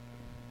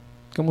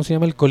 ¿cómo se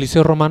llama? El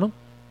Coliseo Romano.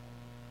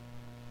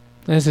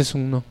 Ese es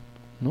uno,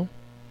 ¿no?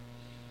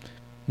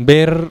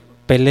 Ver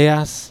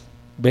peleas,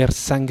 ver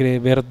sangre,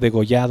 ver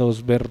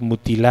degollados, ver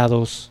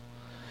mutilados,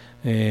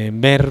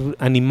 ver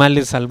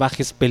animales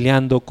salvajes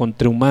peleando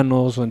contra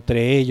humanos o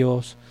entre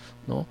ellos,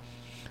 ¿no?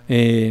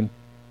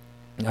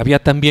 Había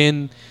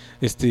también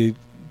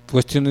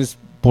cuestiones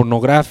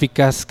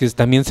pornográficas que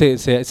también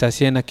se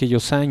hacían en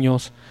aquellos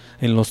años,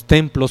 en los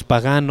templos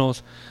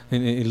paganos,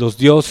 los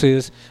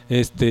dioses,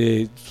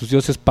 sus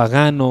dioses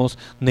paganos,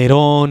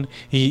 Nerón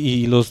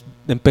y los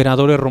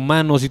emperadores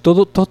romanos y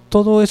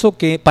todo eso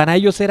que para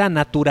ellos era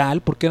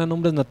natural, porque eran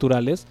hombres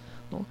naturales,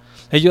 ¿no?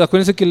 Ellos,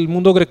 acuérdense que el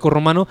mundo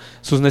grecorromano,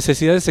 sus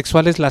necesidades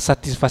sexuales las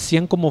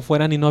satisfacían como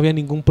fueran y no había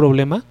ningún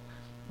problema,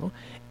 ¿no?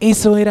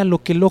 Eso era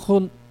lo que el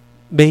ojo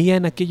veía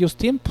en aquellos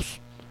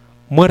tiempos: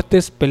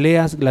 muertes,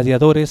 peleas,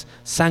 gladiadores,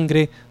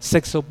 sangre,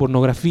 sexo,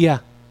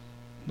 pornografía,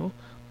 ¿no?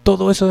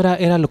 Todo eso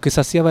era lo que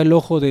saciaba el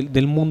ojo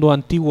del mundo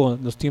antiguo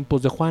en los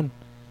tiempos de Juan,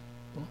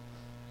 ¿no?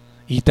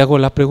 Y te hago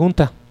la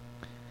pregunta: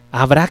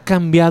 ¿habrá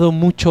cambiado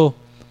mucho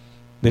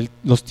de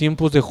los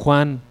tiempos de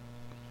Juan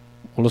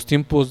o los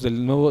tiempos de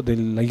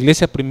la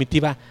iglesia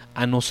primitiva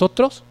a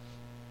nosotros?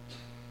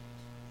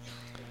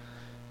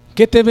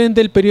 ¿Qué te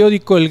vende el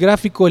periódico, el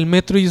gráfico, el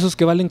metro y esos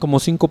que valen como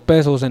 5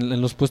 pesos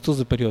en los puestos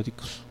de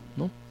periódicos?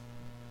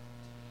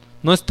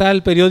 No está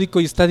el periódico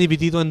y está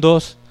dividido en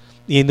dos,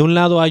 y en un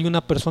lado hay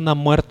una persona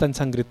muerta,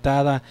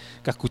 ensangrentada,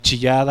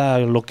 acuchillada,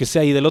 lo que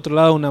sea, y del otro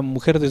lado una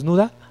mujer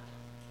desnuda.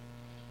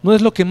 ¿No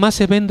es lo que más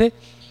se vende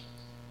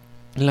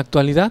en la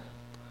actualidad?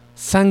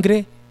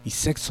 Sangre y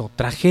sexo,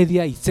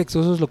 tragedia y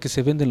sexo, eso es lo que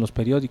se vende en los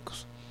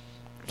periódicos,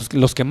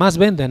 los que más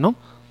venden, ¿no?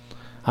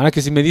 Ahora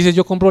que si me dices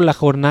yo compro La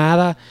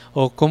Jornada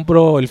o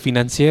compro El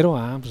Financiero,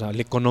 pues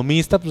El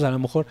Economista, pues a lo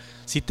mejor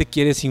sí te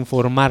quieres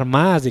informar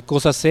más de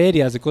cosas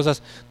serias, de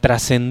cosas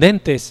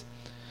trascendentes.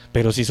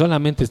 Pero si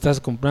solamente estás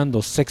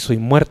comprando sexo y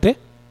muerte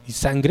y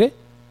sangre,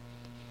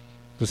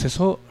 pues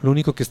eso lo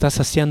único que estás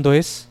saciando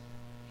es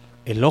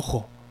el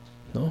ojo,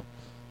 ¿no?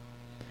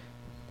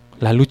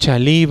 La lucha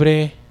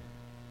libre.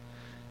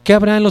 ¿Qué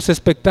habrá en los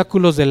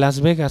espectáculos de Las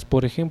Vegas,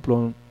 por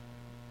ejemplo?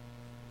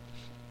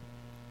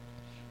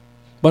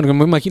 Bueno,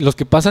 me imagino, los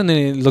que pasan,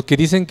 los que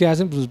dicen que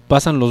hacen, pues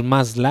pasan los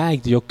más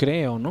likes, yo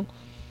creo, ¿no?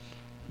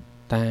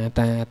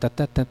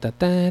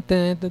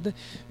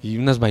 Y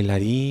unas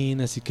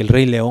bailarinas y que el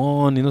Rey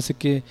León y no sé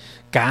qué,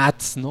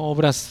 Cats, ¿no?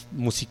 Obras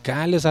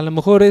musicales, a lo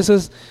mejor eso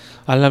es,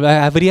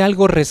 habría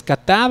algo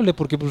rescatable,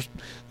 porque pues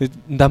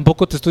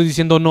tampoco te estoy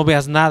diciendo no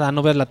veas nada,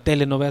 no veas la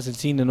tele, no veas el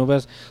cine, no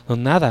veas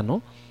nada,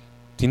 ¿no?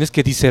 Tienes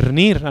que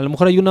discernir. A lo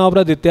mejor hay una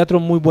obra de teatro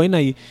muy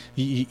buena y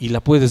la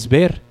puedes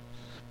ver.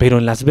 Pero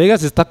en Las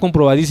Vegas está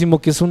comprobadísimo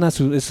que es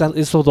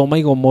Sodoma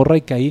y Gomorra,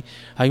 y que ahí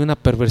hay una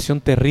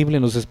perversión terrible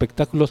en los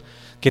espectáculos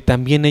que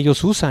también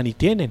ellos usan y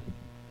tienen,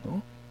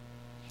 ¿no?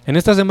 En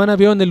esta semana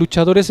vieron el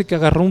luchador ese que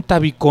agarró un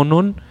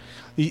tabiconón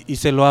y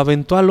se lo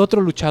aventó al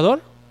otro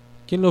luchador.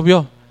 ¿Quién lo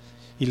vio?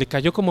 Y le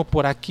cayó como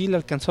por aquí, le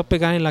alcanzó a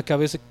pegar en la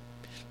cabeza.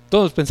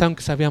 Todos pensaron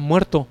que se había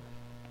muerto.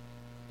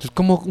 Es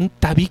como un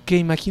tabique,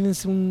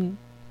 imagínense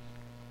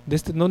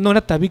no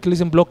era tabique, le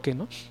dicen bloque,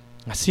 ¿no?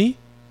 Así.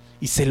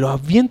 Y se lo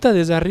avienta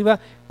desde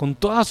arriba con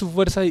toda su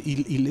fuerza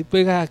y le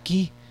pega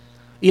aquí.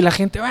 Y la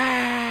gente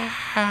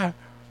 ¡ah!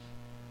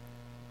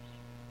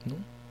 ¿No?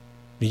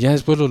 Y ya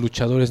después los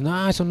luchadores,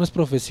 no, eso no es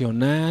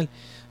profesional.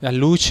 La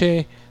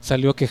Luche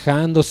salió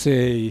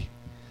quejándose, y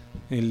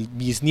el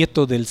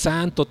bisnieto del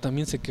santo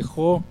también se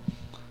quejó,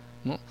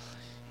 ¿no?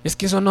 Es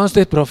que eso no es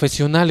de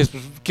profesionales.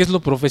 ¿Qué es lo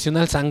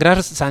profesional?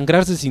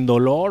 ¿Sangrarse sin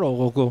dolor?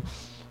 ¿O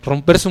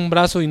romperse un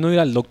brazo y no ir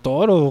al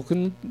doctor?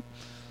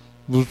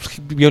 Pues,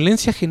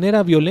 violencia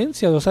genera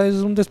violencia, o sea, es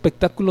un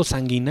espectáculo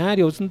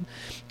sanguinario,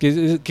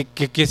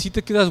 que sí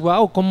te quedas,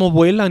 wow, cómo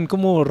vuelan,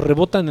 cómo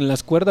rebotan en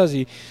las cuerdas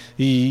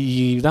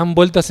y dan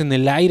vueltas en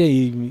el aire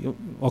y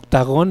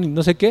octagón y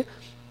no sé qué,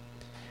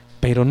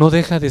 pero no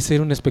deja de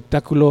ser un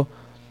espectáculo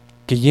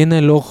que llena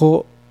el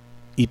ojo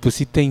y pues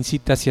sí te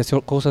incita hacia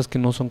hacer cosas que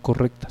no son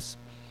correctas.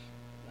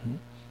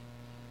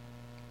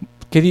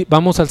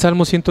 Vamos al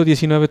Salmo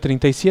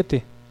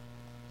 119:37.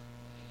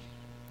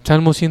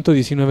 Salmo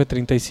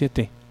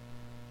 119:37.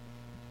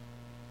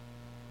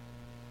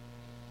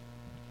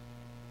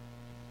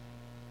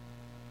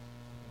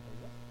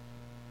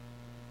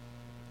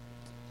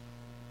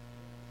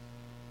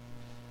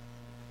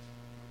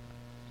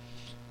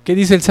 ¿Qué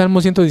dice el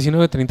Salmo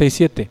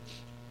 119:37?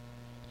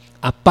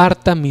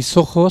 Aparta mis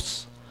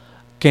ojos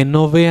que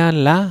no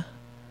vean la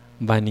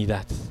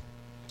vanidad.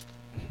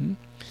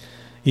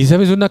 Y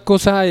sabes una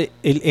cosa,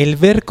 el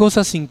ver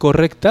cosas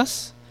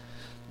incorrectas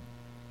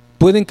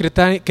pueden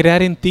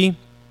crear en ti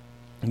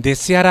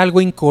desear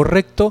algo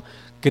incorrecto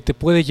que te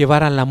puede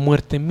llevar a la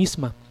muerte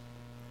misma.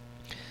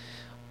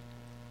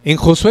 En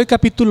Josué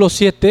capítulo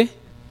 7,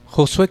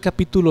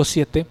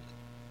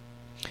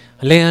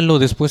 léanlo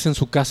después en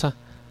su casa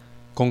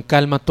con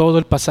calma todo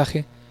el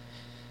pasaje.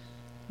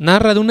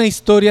 Narra de una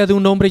historia de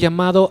un hombre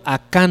llamado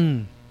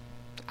Acán,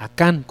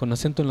 con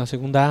acento en la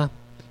segunda A,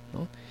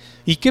 ¿no?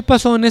 ¿Y qué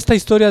pasó en esta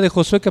historia de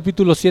Josué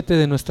capítulo 7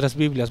 de nuestras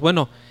Biblias?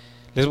 Bueno,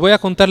 les voy a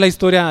contar la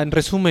historia en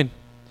resumen.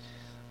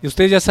 Y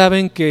ustedes ya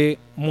saben que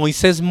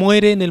Moisés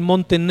muere en el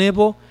monte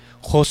Nebo,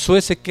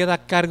 Josué se queda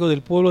a cargo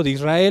del pueblo de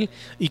Israel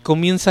y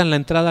comienzan la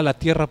entrada a la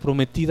tierra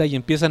prometida y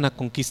empiezan a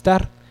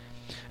conquistar.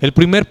 El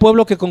primer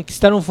pueblo que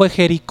conquistaron fue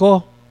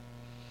Jericó.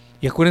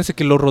 Y acuérdense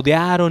que lo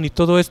rodearon y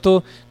todo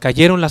esto,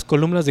 cayeron las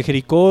columnas de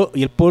Jericó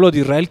y el pueblo de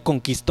Israel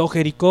conquistó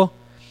Jericó.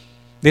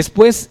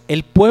 Después,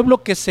 el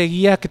pueblo que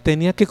seguía, que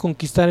tenía que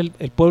conquistar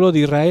el pueblo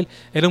de Israel,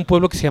 era un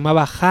pueblo que se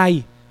llamaba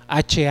Jai,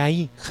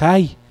 H-A-I,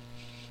 Jai.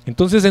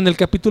 Entonces, en el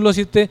capítulo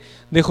 7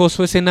 de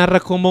Josué se narra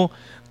cómo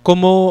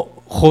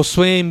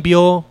Josué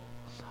envió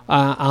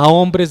a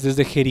hombres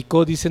desde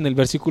Jericó, dice en el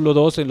versículo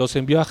 12, los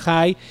envió a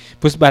Jai,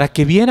 pues para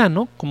que vieran,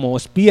 ¿no? Como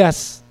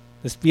espías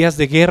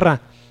de guerra.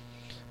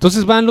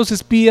 Entonces van los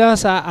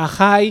espías a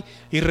Jai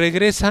y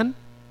regresan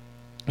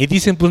y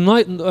dicen, pues no,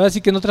 así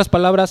que en otras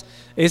palabras,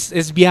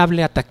 es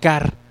viable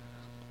atacar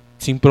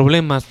sin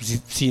problemas.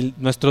 Si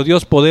nuestro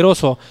Dios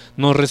poderoso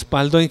nos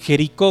respaldó en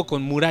Jericó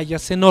con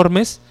murallas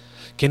enormes,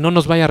 que no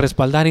nos vaya a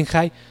respaldar en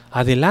Jai,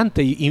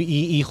 adelante.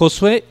 Y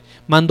Josué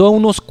mandó a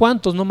unos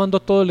cuantos, no mandó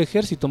a todo el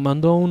ejército,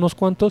 mandó a unos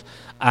cuantos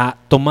a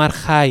tomar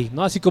Jai,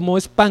 ¿no? Así como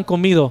es pan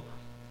comido.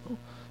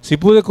 Si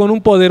pude con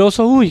un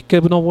poderoso, que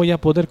no voy a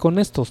poder con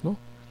estos, ¿no?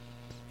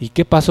 ¿Y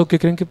qué pasó? ¿Qué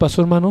creen que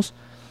pasó, hermanos?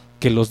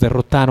 Que los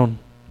derrotaron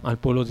al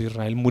pueblo de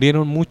Israel,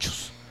 murieron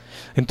muchos.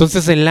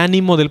 Entonces el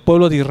ánimo del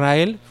pueblo de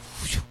Israel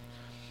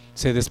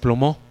se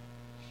desplomó,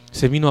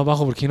 se vino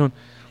abajo porque dijeron,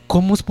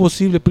 ¿cómo es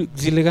posible?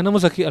 Si le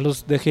ganamos a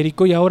los de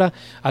Jericó y ahora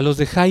a los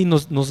de Jai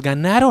nos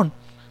ganaron.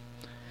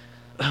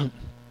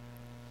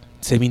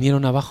 Se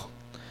vinieron abajo.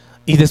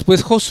 Y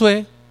después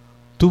Josué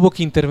tuvo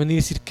que intervenir y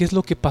decir, ¿qué es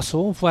lo que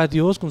pasó? Fue a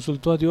Dios,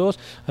 consultó a Dios,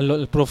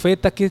 al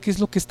profeta, ¿qué es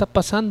lo que está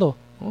pasando?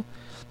 ¿No?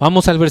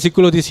 Vamos al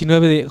versículo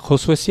 19 de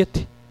Josué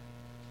 7.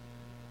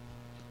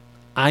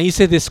 Ahí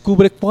se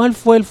descubre cuál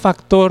fue el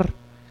factor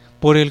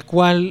por el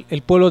cual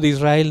el pueblo de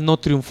Israel no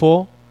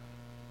triunfó.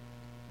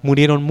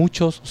 Murieron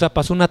muchos, o sea,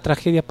 pasó una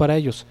tragedia para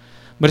ellos.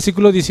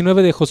 Versículo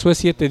 19 de Josué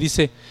 7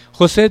 dice,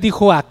 José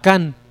dijo a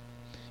Acán,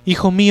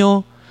 hijo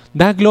mío,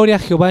 da gloria a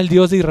Jehová el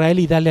Dios de Israel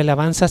y dale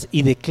alabanzas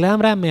y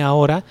declárame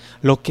ahora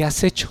lo que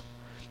has hecho,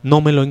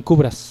 no me lo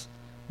encubras.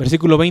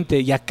 Versículo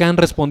 20, y Acán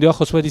respondió a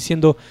Josué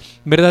diciendo,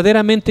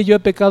 verdaderamente yo he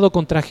pecado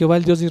contra Jehová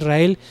el Dios de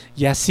Israel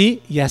y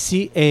así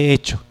he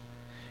hecho.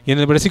 Y en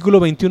el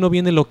versículo 21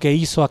 viene lo que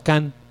hizo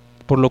Acán,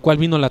 por lo cual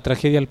vino la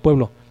tragedia al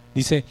pueblo.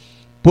 Dice,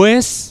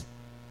 pues,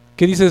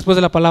 ¿qué dice después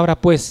de la palabra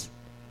pues?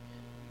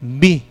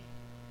 Vi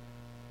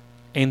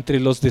entre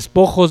los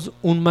despojos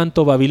un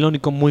manto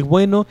babilónico muy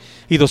bueno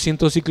y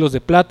 200 siclos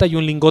de plata y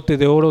un lingote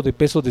de oro de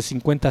peso de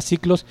 50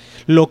 siclos,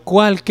 lo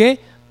cual que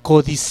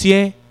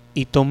codicié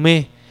y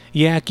tomé.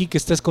 Y he aquí que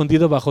está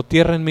escondido bajo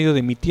tierra en medio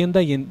de mi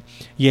tienda y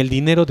el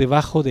dinero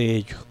debajo de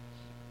ello.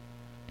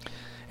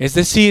 Es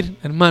decir,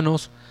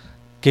 hermanos,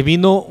 que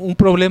vino un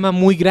problema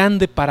muy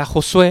grande para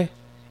Josué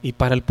y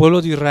para el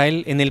pueblo de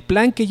Israel. En el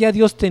plan que ya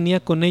Dios tenía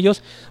con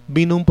ellos,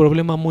 vino un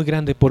problema muy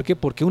grande. ¿Por qué?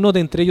 Porque uno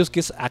de entre ellos, que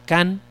es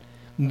Acán,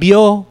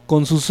 vio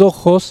con sus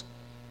ojos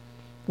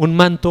un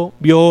manto,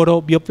 vio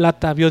oro, vio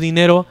plata, vio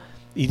dinero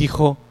y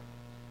dijo,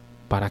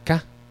 para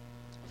acá,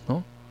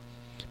 ¿no?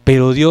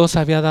 Pero Dios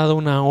había dado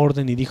una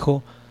orden y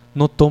dijo,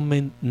 no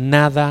tomen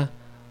nada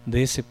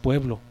de ese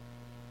pueblo,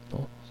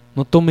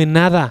 no tomen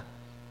nada,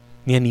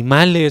 ni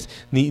animales,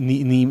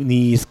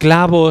 ni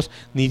esclavos,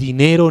 ni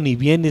dinero, ni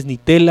bienes, ni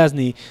telas,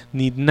 ni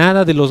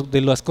nada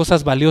de las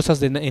cosas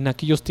valiosas en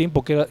aquellos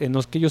tiempos,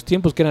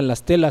 que eran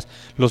las telas,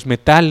 los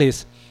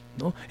metales,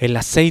 ¿no? El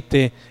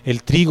aceite,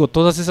 el trigo,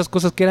 todas esas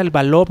cosas que era el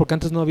valor, porque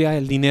antes no había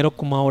el dinero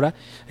como ahora,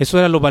 eso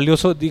era lo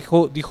valioso.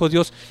 Dijo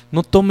Dios,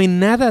 no tomen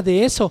nada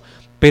de eso.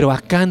 Pero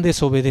Acán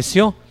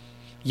desobedeció,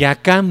 y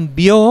Acán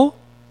vio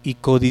y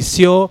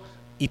codició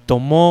y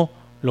tomó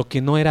lo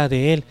que no era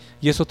de él,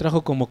 y eso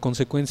trajo como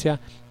consecuencia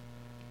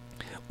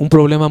un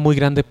problema muy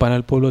grande para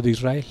el pueblo de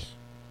Israel.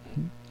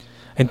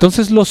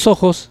 Entonces los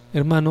ojos,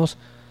 hermanos,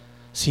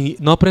 si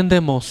no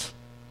aprendemos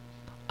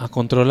a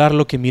controlar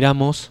lo que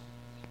miramos,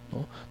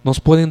 ¿no?, nos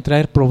pueden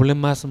traer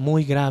problemas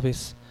muy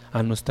graves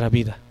a nuestra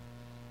vida.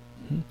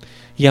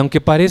 Y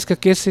aunque parezca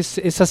que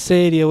esa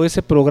serie o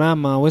ese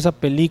programa o esa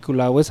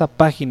película o esa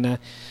página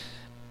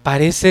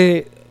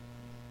parece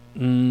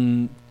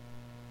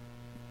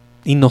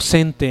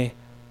inocente,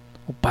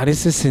 o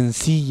parece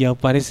sencilla, o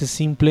parece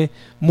simple,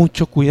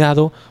 mucho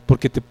cuidado,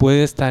 porque te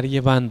puede estar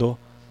llevando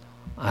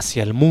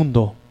hacia el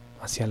mundo,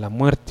 hacia la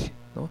muerte,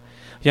 ¿no?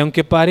 Y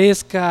aunque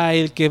parezca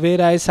el que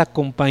ver a esa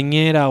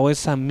compañera o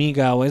esa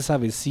amiga o esa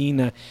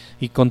vecina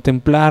y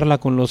contemplarla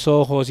con los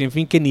ojos, y en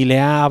fin que ni le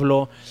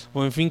hablo,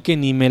 o en fin que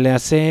ni me le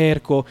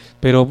acerco,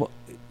 pero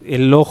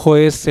el ojo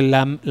es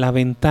la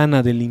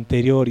ventana del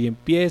interior y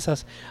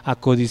empiezas a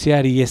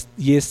codiciar y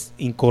es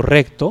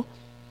incorrecto,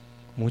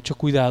 mucho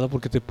cuidado,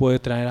 porque te puede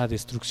traer a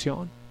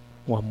destrucción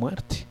o a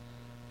muerte,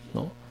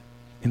 ¿no?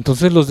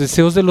 Entonces los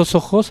deseos de los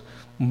ojos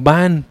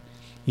van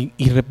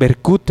y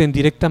repercuten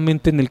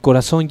directamente en el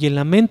corazón y en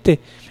la mente,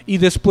 y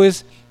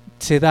después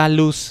se da a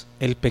luz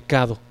el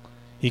pecado,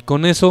 y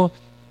con eso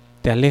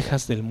te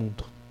alejas del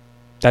mundo,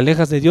 te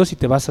alejas de Dios y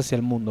te vas hacia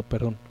el mundo,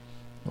 perdón,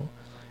 ¿no?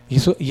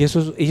 Y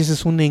ese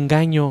es un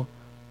engaño,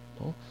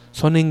 ¿no?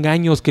 Son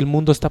engaños que el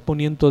mundo está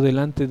poniendo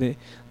delante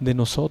de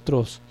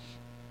nosotros.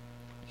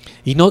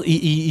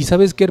 Y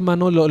sabes qué,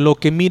 hermano, lo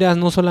que miras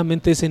no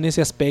solamente es en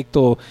ese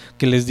aspecto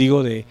que les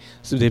digo de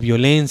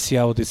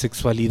violencia o de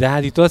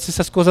sexualidad y todas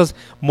esas cosas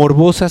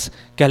morbosas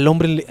que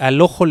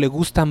al ojo le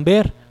gustan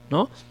ver,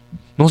 ¿no?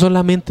 No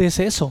solamente es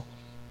eso,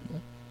 ¿no?,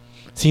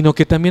 sino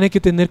que también hay que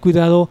tener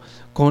cuidado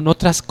con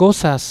otras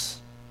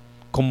cosas,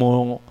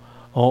 como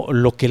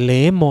lo que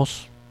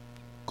leemos,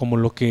 como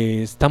lo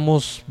que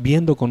estamos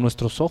viendo con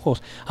nuestros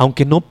ojos,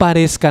 aunque no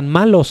parezcan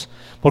malos,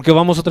 porque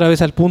vamos otra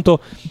vez al punto.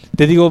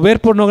 Te digo,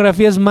 ver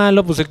pornografía es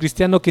malo, pues el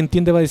cristiano que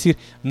entiende va a decir,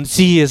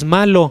 sí, es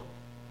malo,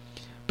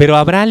 pero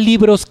 ¿habrá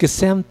libros que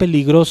sean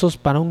peligrosos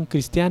para un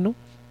cristiano?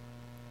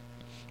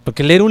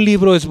 Porque leer un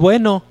libro es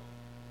bueno,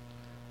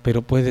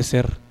 pero puede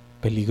ser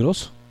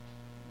peligroso,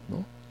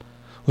 ¿no?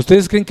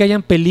 ¿Ustedes creen que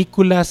hayan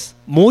películas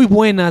muy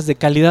buenas, de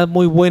calidad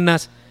muy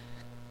buenas,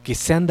 que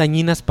sean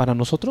dañinas para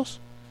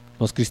nosotros,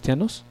 los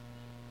cristianos?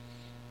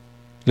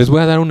 Les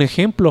voy a dar un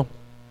ejemplo.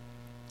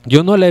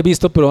 Yo no la he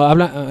visto, pero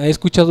he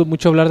escuchado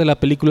mucho hablar de la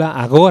película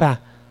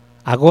Agora.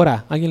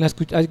 ¿Alguien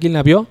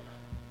la vio?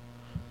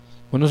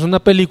 Bueno, es una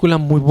película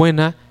muy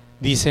buena,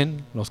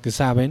 dicen los que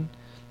saben.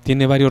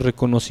 Tiene varios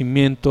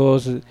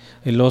reconocimientos,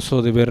 el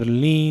Oso de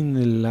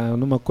Berlín,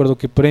 no me acuerdo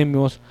qué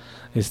premios,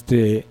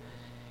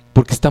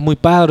 porque está muy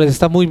padre,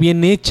 está muy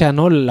bien hecha,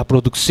 ¿no? La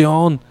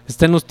producción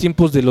está en los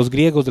tiempos de los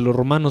griegos, de los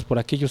romanos, por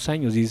aquellos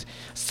años, y es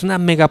una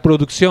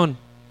megaproducción.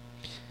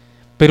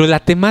 Pero la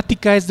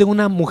temática es de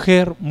una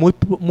mujer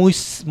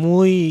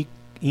muy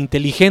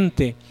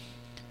inteligente,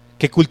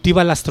 que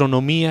cultiva la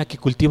astronomía, que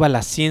cultiva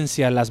la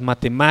ciencia, las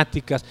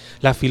matemáticas,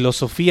 la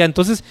filosofía.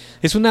 Entonces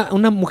es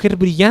una mujer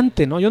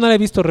brillante, ¿no? Yo no la he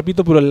visto,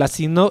 repito, pero la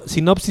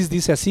sinopsis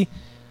dice así.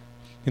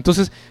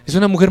 Entonces es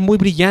una mujer muy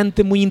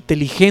brillante, muy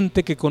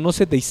inteligente, que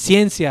conoce de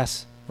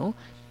ciencias, ¿no?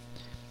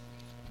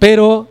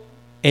 Pero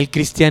el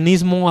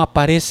cristianismo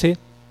aparece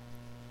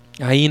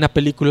ahí en la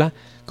película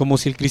como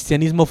si el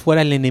cristianismo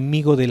fuera el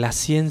enemigo de la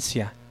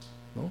ciencia,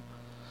 ¿no?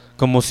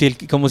 Como si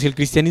el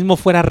cristianismo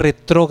fuera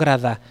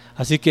retrógrada.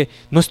 Así que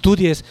no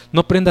estudies,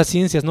 no aprendas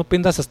ciencias, no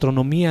aprendas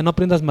astronomía, no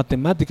aprendas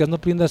matemáticas, no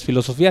aprendas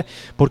filosofía,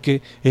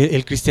 porque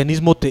el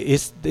cristianismo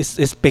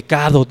es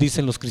pecado,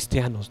 dicen los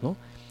cristianos, ¿no?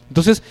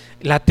 Entonces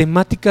la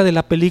temática de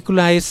la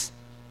película es: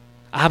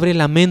 abre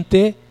la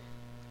mente,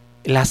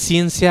 la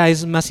ciencia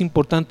es más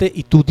importante,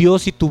 y tu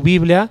Dios y tu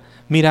Biblia,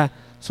 mira,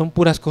 son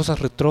puras cosas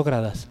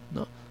retrógradas,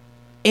 ¿no?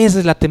 Esa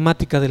es la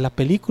temática de la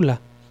película,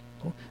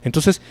 ¿no?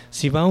 Entonces,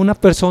 si va una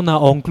persona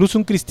o incluso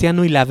un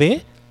cristiano y la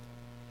ve,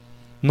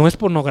 no es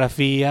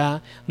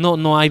pornografía,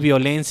 no hay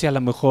violencia, a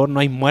lo mejor no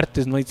hay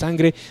muertes, no hay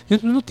sangre,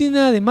 no tiene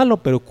nada de malo,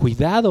 pero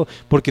cuidado,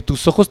 porque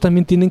tus ojos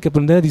también tienen que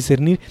aprender a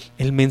discernir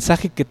el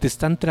mensaje que te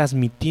están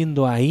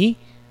transmitiendo ahí.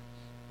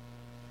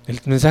 El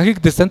mensaje que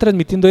te están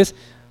transmitiendo es: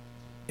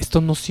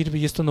 esto no sirve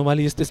y esto no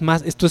vale y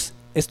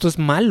esto es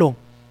malo,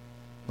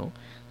 ¿no?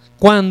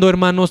 Cuando,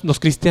 hermanos, los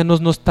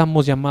cristianos no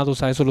estamos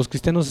llamados a eso. Los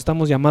cristianos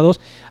estamos llamados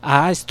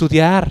a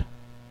estudiar,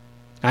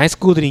 a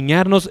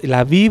escudriñarnos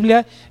la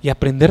Biblia y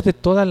aprender de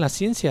todas las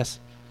ciencias.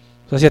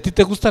 O sea, si a ti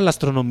te gusta la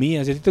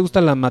astronomía, si a ti te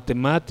gustan las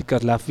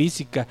matemáticas, la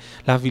física,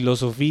 la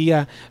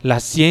filosofía,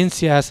 las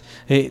ciencias,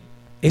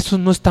 eso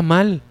no está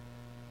mal.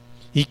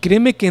 Y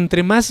créeme que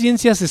entre más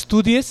ciencias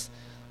estudies,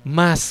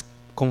 más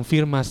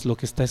confirmas lo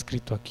que está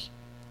escrito aquí.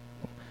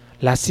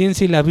 La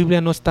ciencia y la Biblia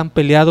no están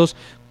peleados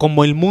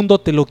como el mundo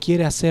te lo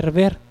quiere hacer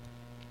ver.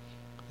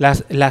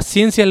 La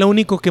ciencia lo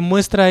único que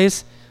muestra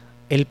es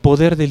el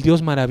poder del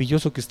Dios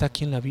maravilloso que está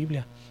aquí en la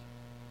Biblia.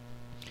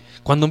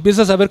 Cuando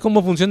empiezas a ver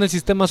cómo funciona el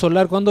sistema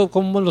solar,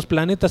 cómo los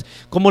planetas,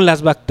 cómo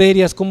las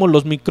bacterias, cómo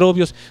los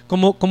microbios,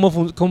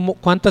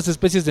 cuántas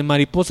especies de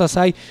mariposas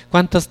hay,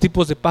 cuántos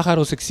tipos de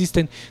pájaros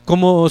existen,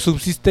 cómo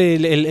subsiste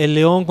el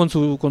león con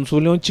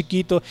su león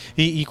chiquito,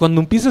 y cuando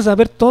empiezas a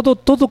ver todo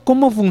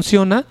cómo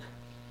funciona,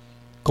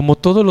 como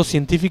todos los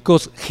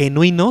científicos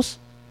genuinos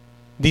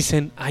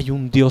dicen, hay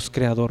un Dios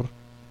creador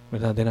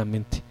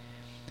verdaderamente.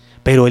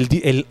 Pero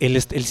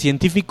el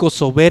científico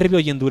soberbio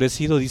y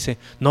endurecido dice,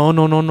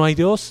 no hay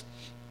Dios.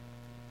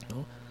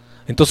 ¿No?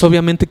 Entonces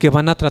obviamente que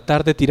van a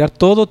tratar de tirar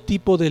todo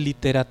tipo de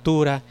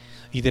literatura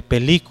y de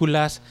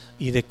películas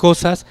y de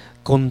cosas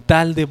con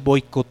tal de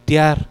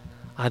boicotear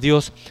a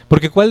Dios.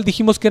 Porque ¿cuál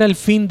dijimos que era el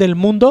fin del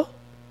mundo?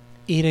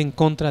 Ir en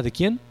contra de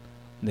 ¿quién?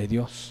 De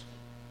Dios.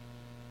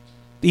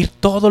 Ir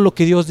todo lo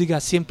que Dios diga,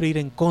 siempre ir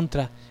en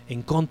contra,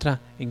 en contra,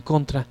 en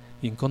contra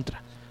y en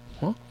contra.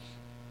 ¿No?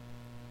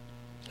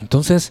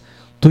 Entonces,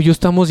 tú y yo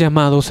estamos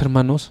llamados,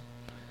 hermanos,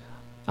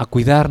 a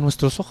cuidar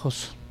nuestros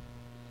ojos.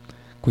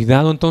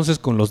 Cuidado entonces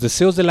con los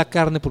deseos de la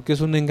carne, porque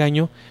es un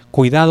engaño.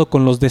 Cuidado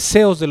con los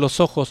deseos de los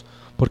ojos,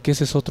 porque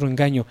ese es otro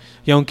engaño.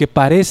 Y aunque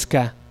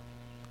parezca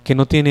que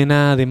no tiene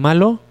nada de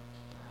malo,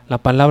 la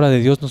palabra de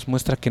Dios nos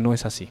muestra que no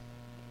es así.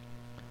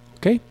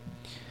 ¿Ok?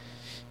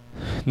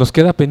 Nos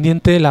queda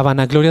pendiente la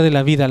vanagloria de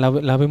la vida.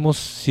 La vemos,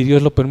 si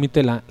Dios lo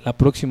permite, la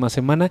próxima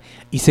semana,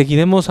 y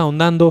seguiremos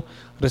ahondando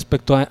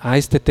respecto a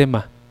este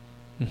tema.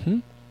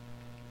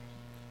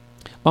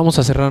 Vamos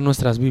a cerrar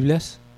nuestras Biblias.